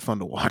man, is it fun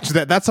to watch.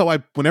 That's how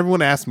when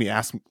anyone asks me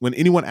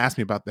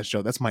about that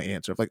show, that's my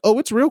answer. Like, oh,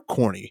 it's real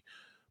corny,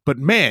 but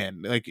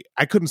man, like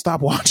I couldn't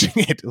stop watching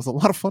it. It was a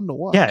lot of fun to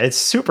watch. Yeah, it's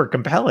super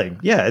compelling.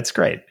 Yeah, it's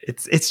great.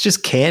 It's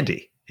just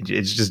candy.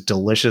 It's just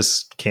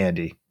delicious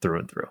candy through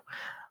and through.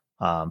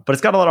 But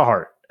it's got a lot of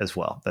heart as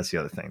well. That's the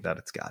other thing that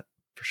it's got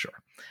for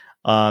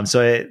sure.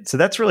 So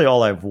that's really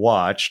all I've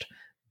watched,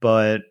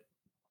 but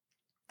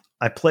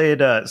I played,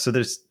 so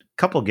there's a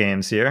couple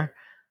games here.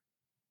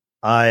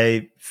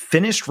 I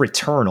finished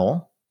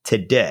Returnal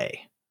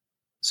today.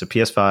 So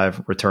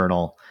PS5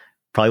 Returnal,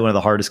 probably one of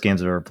the hardest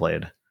games I've ever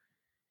played.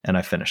 And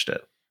I finished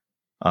it.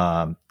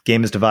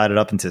 Game is divided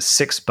up into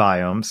 6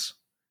 biomes.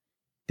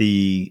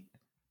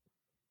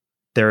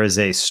 There is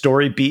a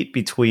story beat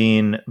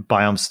between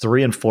biomes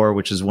 3 and 4,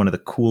 which is one of the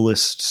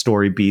coolest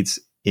story beats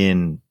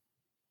in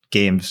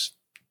games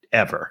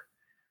ever.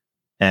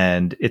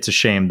 And it's a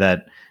shame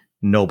that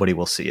nobody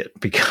will see it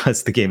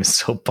because the game is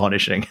so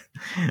punishing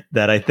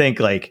that I think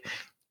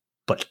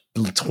but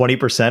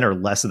 20% or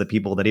less of the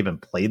people that even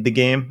played the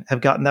game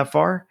have gotten that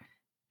far.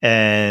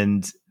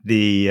 And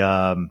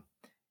then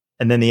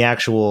the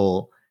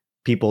actual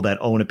people that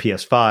own a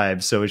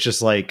PS5. So it's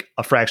just like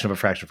a fraction of a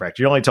fraction of a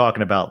fraction. You're only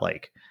talking about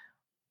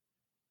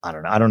I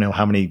don't know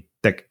how many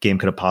that game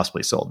could have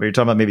possibly sold, but you're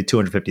talking about maybe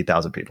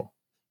 250,000 people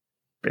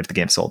if the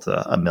game sold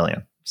to 1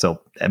 million.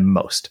 So at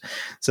most.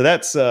 So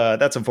that's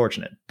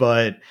unfortunate,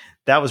 but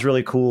that was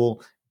really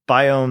cool.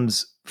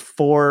 Biomes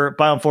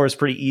Biome 4 is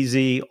pretty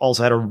easy.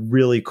 Also had a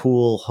really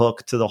cool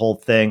hook to the whole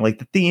thing. Like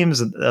the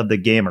themes of the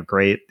game are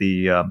great.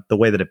 The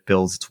way that it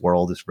builds its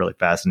world is really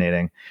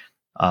fascinating.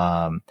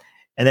 And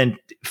then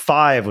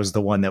 5 was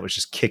the one that was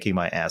just kicking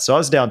my ass. So I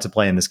was down to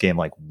playing this game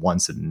like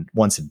once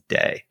a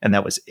day, and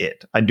that was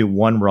it. I'd do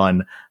one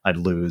run, I'd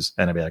lose,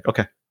 and I'd be like,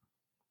 okay,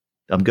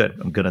 I'm good.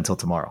 I'm good until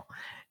tomorrow.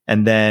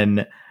 And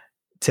then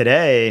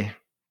today,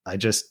 I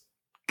just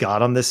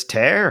got on this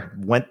tear,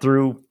 went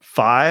through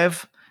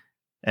 5,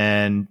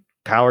 and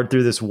powered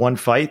through this one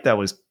fight that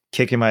was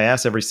kicking my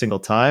ass every single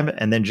time,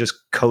 and then just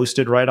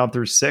coasted right on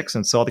through 6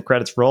 and saw the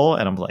credits roll,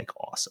 and I'm like,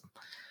 awesome.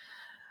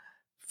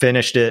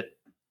 Finished it.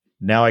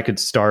 Now I could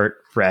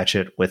start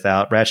Ratchet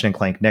and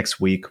Clank next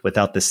week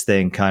without this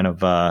thing kind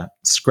of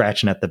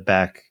scratching at the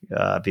back,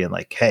 being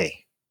like,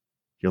 hey,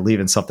 you're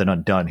leaving something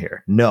undone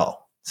here. No,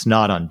 it's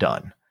not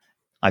undone.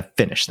 I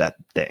finished that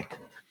thing.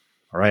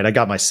 All right, I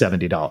got my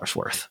 $70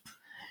 worth.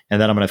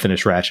 And then I'm going to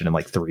finish Ratchet in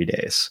like 3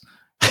 days.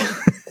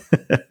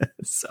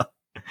 So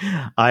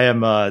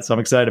I'm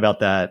excited about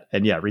that.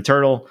 And yeah,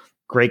 Returnal,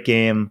 great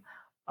game.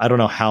 I don't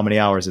know how many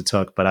hours it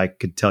took, but I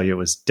could tell you it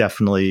was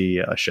definitely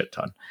a shit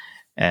ton.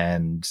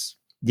 And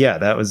yeah,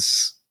 that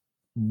was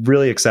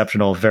really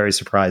exceptional, very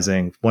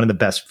surprising. One of the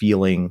best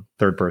feeling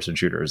third-person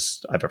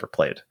shooters I've ever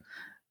played.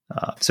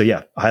 So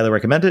yeah, I highly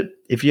recommend it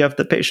if you have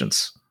the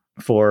patience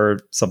for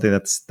something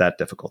that's that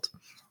difficult.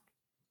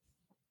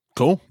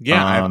 Cool.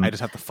 Yeah, I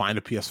just have to find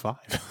a PS5.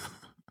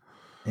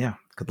 Yeah,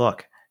 good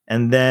luck.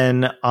 And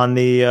then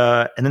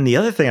the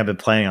other thing I've been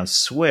playing on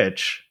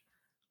Switch,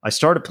 I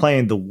started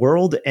playing The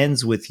World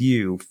Ends With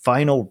You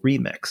Final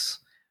Remix,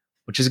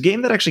 which is a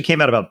game that actually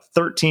came out about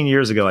 13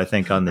 years ago, I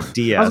think, on the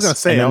DS. I was going to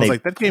say, I was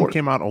like, that game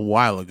came out a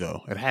while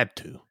ago. It had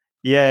to.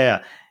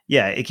 Yeah.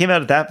 It came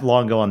out that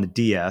long ago on the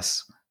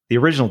DS, the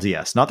original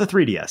DS, not the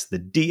 3DS, the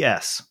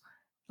DS.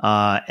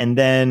 And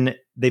then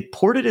they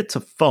ported it to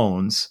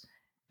phones.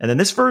 And then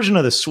this version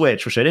of the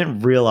Switch, which I didn't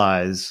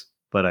realize,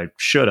 but I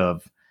should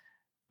have,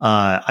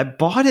 I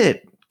bought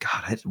it.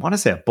 God, I want to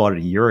say I bought it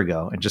a year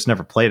ago and just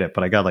never played it,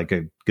 but I got like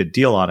a good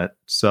deal on it.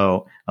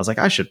 So I was like,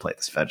 I should play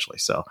this eventually.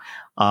 So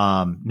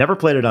never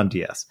played it on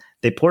DS.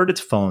 They ported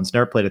it to phones,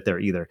 never played it there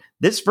either.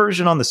 This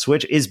version on the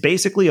Switch is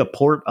basically a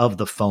port of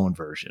the phone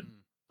version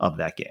of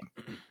that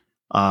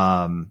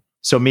game.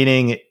 So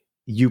meaning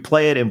you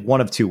play it in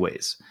one of two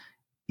ways,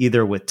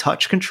 either with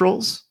touch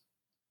controls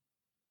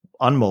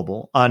on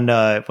mobile, when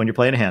you're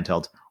playing a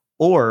handheld,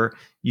 or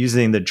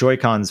using the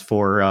Joy-Cons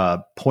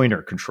for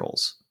pointer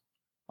controls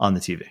on the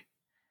TV.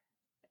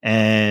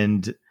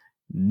 And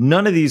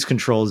none of these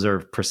controls are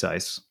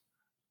precise.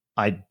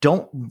 I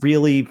don't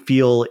really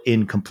feel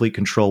in complete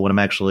control when I'm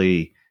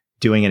actually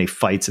doing any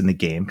fights in the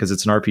game because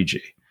it's an RPG.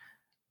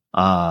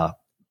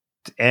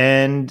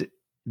 And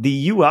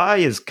the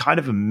UI is kind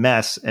of a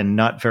mess and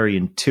not very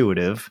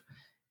intuitive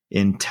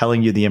in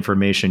telling you the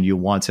information you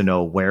want to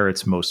know where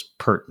it's most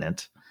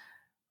pertinent.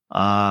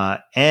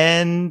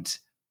 And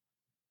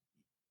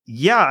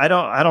yeah, I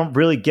don't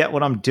really get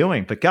what I'm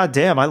doing, but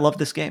goddamn, I love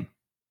this game.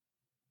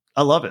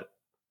 I love it.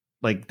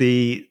 Like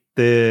the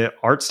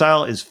art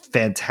style is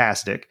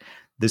fantastic.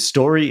 The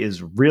story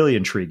is really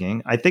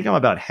intriguing. I think I'm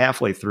about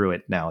halfway through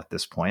it now at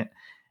this point.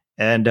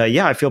 And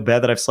yeah, I feel bad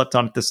that I've slept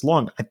on it this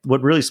long.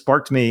 What really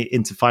sparked me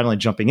into finally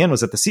jumping in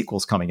was that the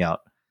sequel's coming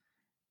out.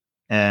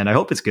 And I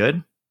hope it's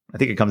good. I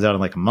think it comes out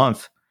in like a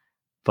month.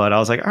 But I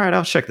was like, all right,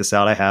 I'll check this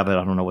out. I have it.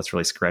 I don't know what's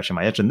really scratching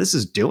my itch. And this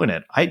is doing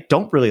it. I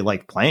don't really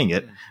like playing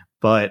it.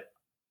 But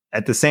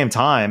at the same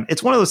time,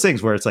 it's one of those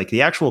things where it's like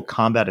the actual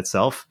combat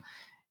itself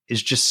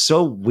is just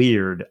so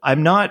weird.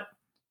 I'm not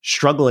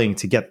struggling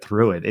to get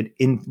through it.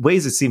 In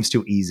ways, it seems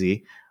too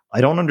easy.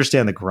 I don't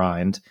understand the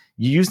grind.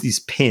 You use these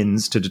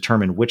pins to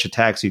determine which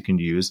attacks you can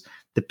use.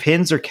 The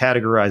pins are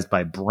categorized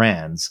by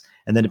brands.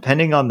 And then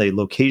depending on the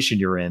location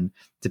you're in,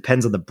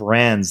 depends on the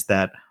brands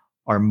that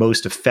are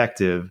most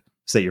effective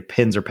so that your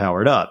pins are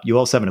powered up. You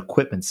also have an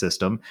equipment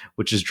system,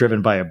 which is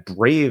driven by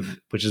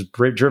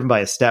driven by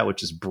a stat,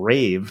 which is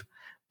brave,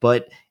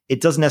 but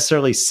it doesn't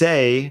necessarily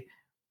say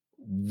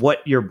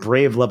what your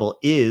brave level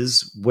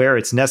is, where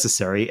it's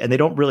necessary, and they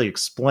don't really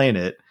explain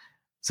it.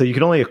 So you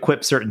can only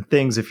equip certain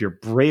things if you're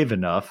brave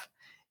enough.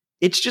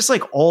 It's just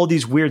like all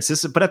these weird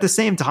systems, but at the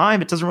same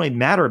time, it doesn't really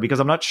matter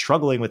because I'm not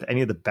struggling with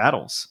any of the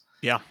battles.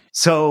 Yeah.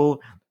 So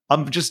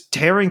I'm just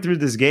tearing through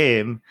this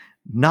game,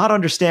 not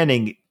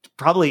understanding.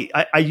 Probably,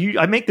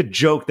 I make the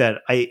joke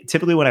that I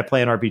typically when I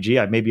play an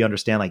RPG, I maybe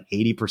understand like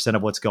 80%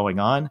 of what's going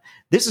on.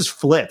 This is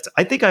flipped.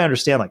 I think I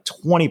understand like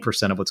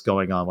 20% of what's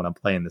going on when I'm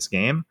playing this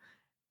game.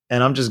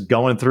 And I'm just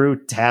going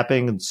through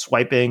tapping and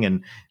swiping,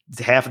 and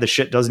half of the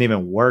shit doesn't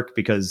even work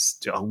because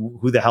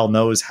who the hell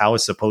knows how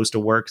it's supposed to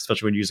work,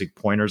 especially when you're using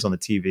pointers on the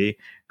TV,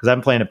 because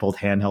I'm playing it both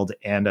handheld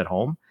and at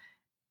home.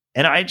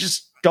 And I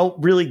just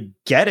don't really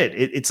get it.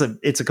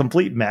 It's a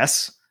complete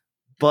mess,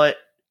 but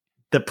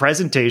the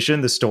presentation,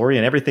 the story,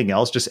 and everything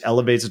else just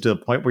elevates it to the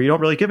point where you don't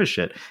really give a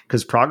shit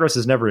because progress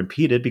is never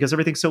impeded because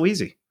everything's so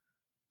easy.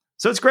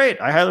 So it's great.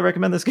 I highly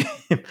recommend this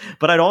game,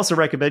 but I'd also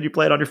recommend you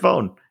play it on your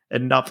phone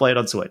and not play it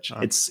on Switch.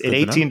 It's an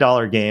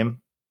 $18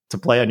 game. to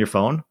play on your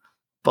phone,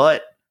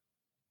 but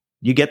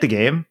you get the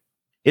game.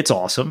 It's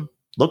awesome.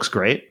 Looks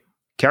great.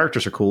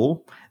 Characters are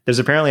cool. There's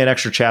apparently an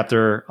extra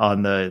chapter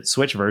on the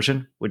Switch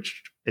version,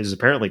 which is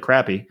apparently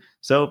crappy.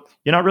 So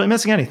you're not really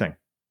missing anything.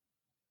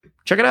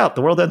 Check it out.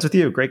 The World Ends With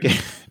You. Great game.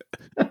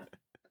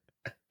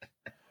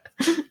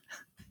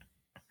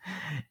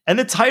 And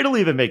the title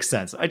even makes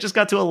sense. I just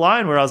got to a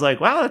line where I was like,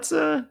 wow, it's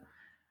an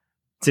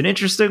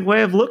interesting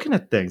way of looking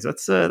at things.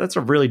 That's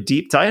a really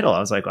deep title. I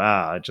was like,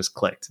 wow, it just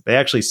clicked. They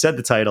actually said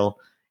the title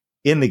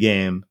in the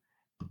game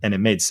and it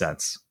made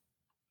sense.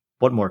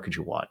 What more could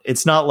you want?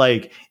 It's not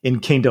like in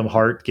Kingdom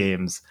Hearts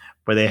games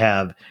where they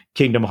have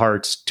Kingdom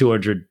Hearts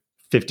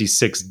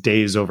 256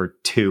 days over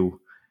 2.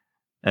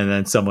 And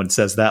then someone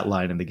says that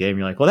line in the game.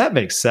 You're like, well, that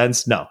makes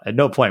sense. No, at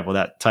no point will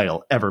that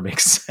title ever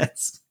make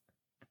sense.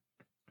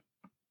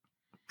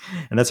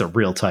 And that's a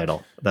real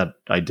title that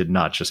I did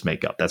not just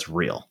make up. That's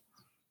real.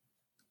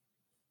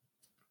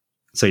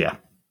 So yeah,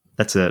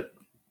 that's it.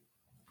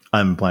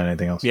 I'm playing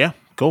anything else. Yeah,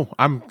 cool.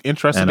 I'm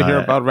interested to hear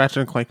about Ratchet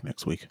and Clank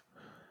next week.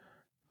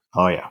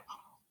 Oh yeah.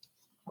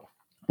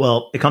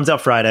 Well, it comes out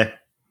Friday.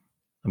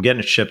 I'm getting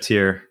it shipped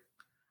here.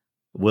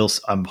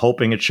 I'm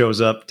hoping it shows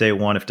up day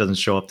one. If it doesn't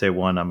show up day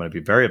one, I'm going to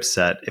be very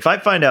upset. If I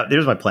find out,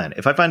 here's my plan.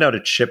 If I find out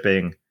it's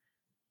shipping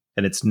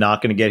and it's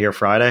not going to get here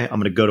Friday, I'm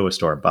going to go to a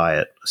store and buy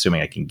it,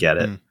 assuming I can get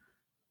it.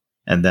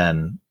 And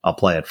then I'll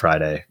play it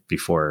Friday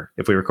before.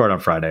 If we record on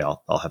Friday,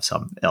 I'll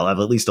have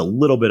at least a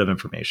little bit of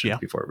information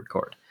before we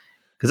record.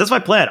 Because that's my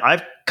plan.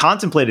 I've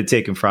contemplated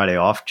taking Friday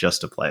off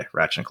just to play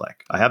Ratchet and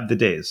Clank. I have the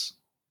days.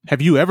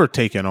 Have you ever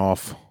taken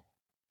off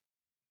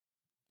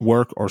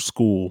work or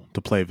school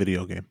to play a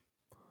video game?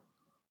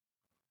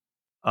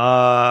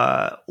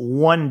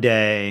 One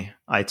day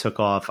I took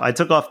off. I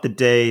took off the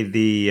day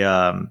the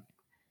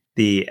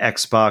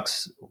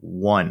Xbox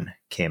One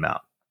came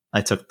out.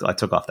 I took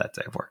off that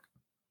day of work.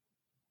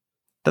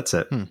 That's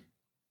it. And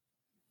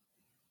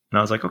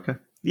I was like, okay.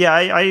 Yeah,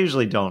 I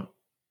usually don't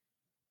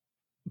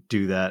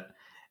do that.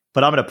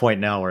 But I'm at a point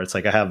now where it's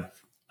like I have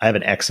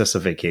an excess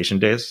of vacation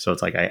days. So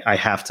it's like I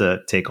have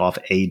to take off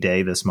a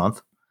day this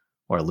month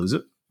or I lose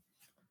it.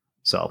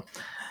 So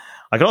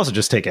I could also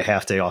just take a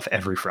half day off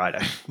every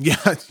Friday. Yeah,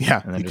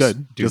 you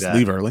could just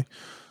leave early.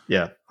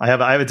 Yeah, I have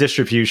a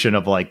distribution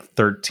of like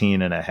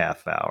 13 and a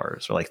half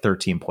hours or like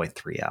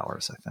 13.3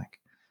 hours, I think.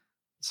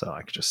 So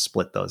I could just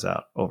split those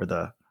out over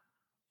the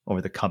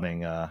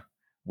coming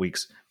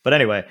weeks. But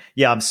anyway,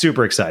 yeah, I'm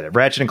super excited.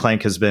 Ratchet and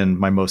Clank has been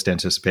my most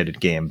anticipated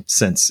game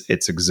since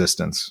its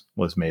existence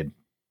was made.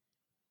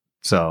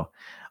 So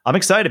I'm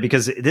excited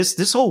because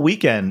this whole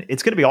weekend,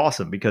 it's going to be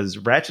awesome because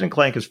Ratchet and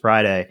Clank is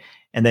Friday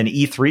and then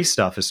E3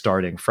 stuff is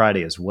starting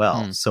Friday as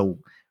well. So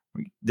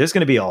there's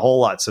going to be a whole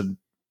lot. So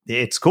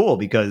it's cool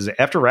because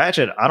after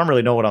Ratchet, I don't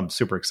really know what I'm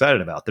super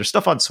excited about. There's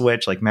stuff on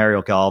Switch like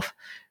Mario Golf,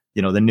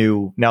 now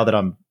that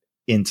I'm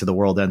into The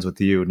World Ends With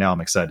You, now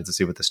I'm excited to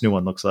see what this new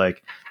one looks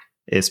like,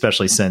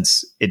 especially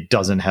since it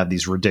doesn't have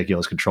these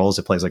ridiculous controls.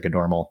 It plays like a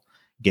normal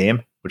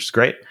game, which is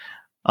great.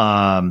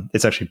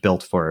 It's actually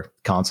built for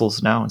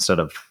consoles now instead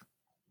of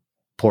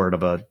port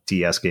of a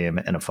DS game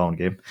and a phone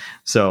game.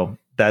 So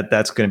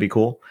that's going to be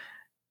cool.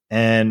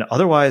 And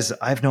otherwise,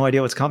 I have no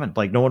idea what's coming.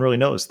 Like, no one really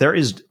knows. There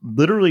is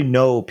literally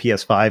no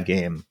PS5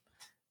 game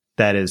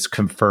that is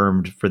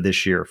confirmed for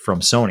this year from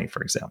Sony,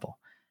 for example,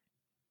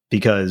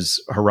 because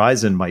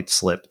Horizon might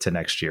slip to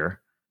next year.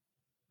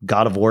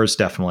 God of War is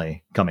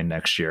definitely coming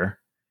next year.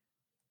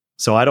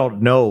 So I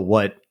don't know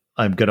what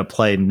I'm going to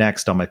play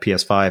next on my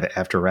PS5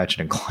 after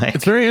Ratchet and Clank.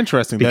 It's very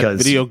interesting because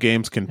that video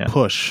games can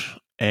push,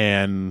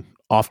 and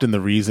often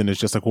the reason is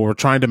just like, well, we're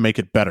trying to make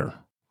it better.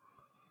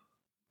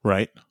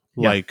 Right?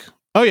 Yeah. Like,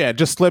 oh yeah, it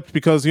just slipped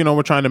because,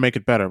 we're trying to make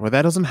it better. But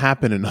that doesn't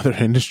happen in other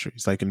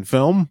industries, like in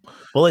film.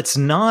 Well, it's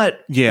not.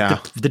 Yeah.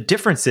 The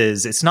difference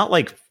is it's not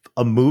like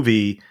a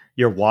movie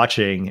you're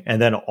watching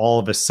and then all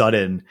of a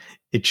sudden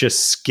it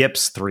just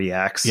skips 3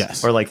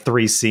 acts or like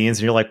 3 scenes.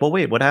 And you're like, well,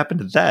 wait, what happened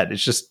to that?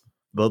 It's just,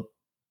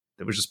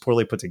 it was just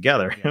poorly put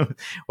together. Yeah.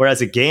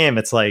 Whereas a game,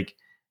 it's like,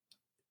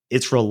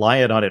 it's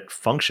reliant on it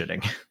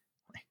functioning.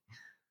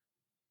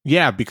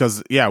 Yeah,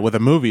 because with a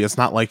movie, it's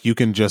not like you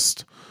can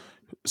just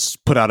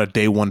put out a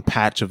day one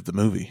patch of the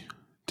movie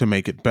to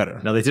make it better.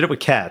 No, they did it with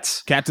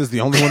Cats. Cats is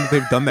the only one that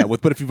they've done that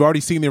with. But if you've already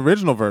seen the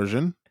original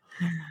version,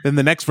 then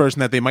the next version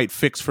that they might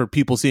fix for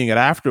people seeing it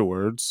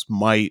afterwards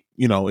might,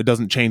 it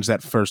doesn't change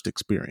that first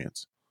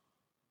experience.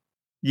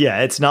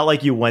 Yeah, it's not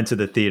like you went to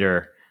the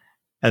theater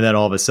and then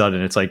all of a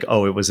sudden it's like,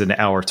 oh, it was an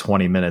hour,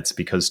 20 minutes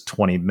because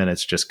 20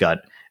 minutes just got,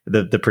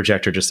 the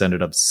projector just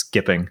ended up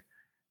skipping.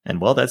 And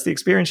well, that's the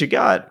experience you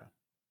got.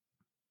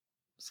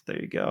 So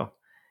there you go.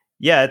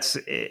 Yeah, it's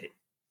good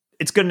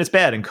and it's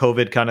bad. And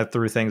COVID kind of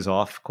threw things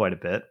off quite a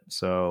bit.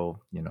 So,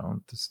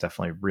 it's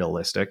definitely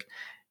realistic.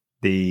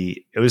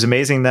 It was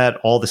amazing that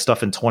all the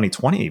stuff in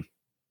 2020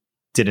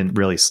 didn't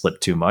really slip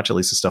too much, at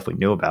least the stuff we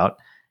knew about.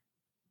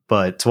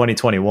 But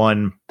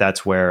 2021,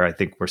 that's where I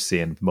think we're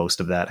seeing most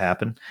of that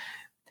happen.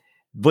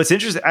 What's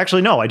interesting,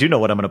 actually, no, I do know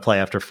what I'm going to play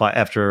after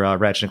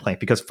Ratchet and Clank,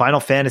 because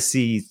Final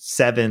Fantasy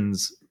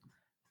VII's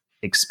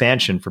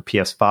expansion for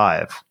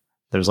PS5.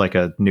 There's like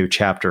a new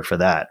chapter for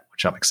that,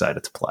 which I'm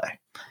excited to play.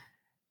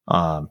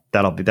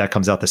 That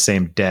comes out the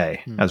same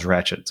day as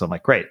Ratchet. So I'm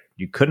like, great.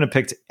 You couldn't have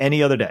picked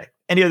any other day.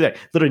 Any other day.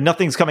 Literally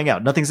nothing's coming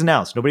out. Nothing's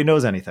announced. Nobody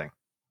knows anything.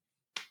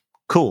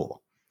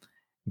 Cool.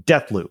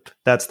 Deathloop.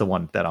 That's the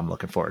one that I'm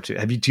looking forward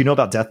to. Do you know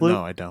about Deathloop?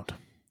 No, I don't.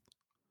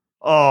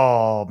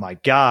 Oh my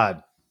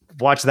God.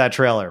 Watch that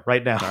trailer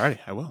right now. All right,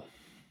 I will.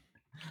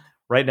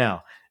 Right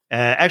now.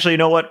 Actually, you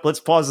know what? Let's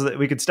pause.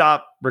 We could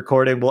stop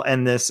recording. We'll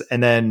end this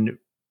and then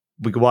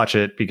we could watch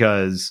it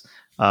because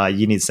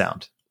you need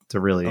sound to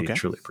really,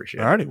 truly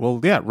appreciate it. All righty. Well,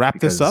 yeah, wrap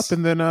this up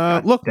and then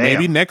look,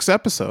 maybe next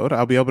episode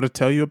I'll be able to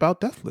tell you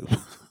about Deathloop. And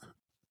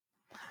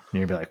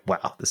you'll be like,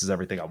 wow, this is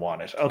everything I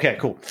wanted. Okay,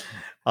 cool.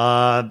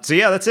 So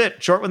yeah, that's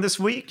it. Short one this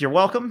week. You're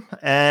welcome.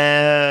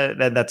 And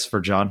that's for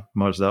John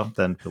more so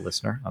than the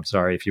listener. I'm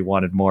sorry if you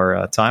wanted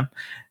more time.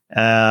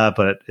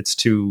 But it's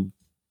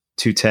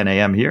 2:10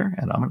 a.m. here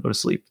and I'm going to go to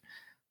sleep.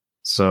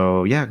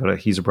 So yeah, go to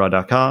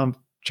he'sabroad.com,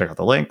 check out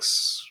the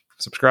links,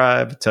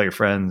 subscribe, tell your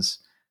friends.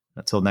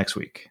 Until next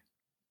week,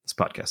 this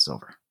podcast is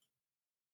over.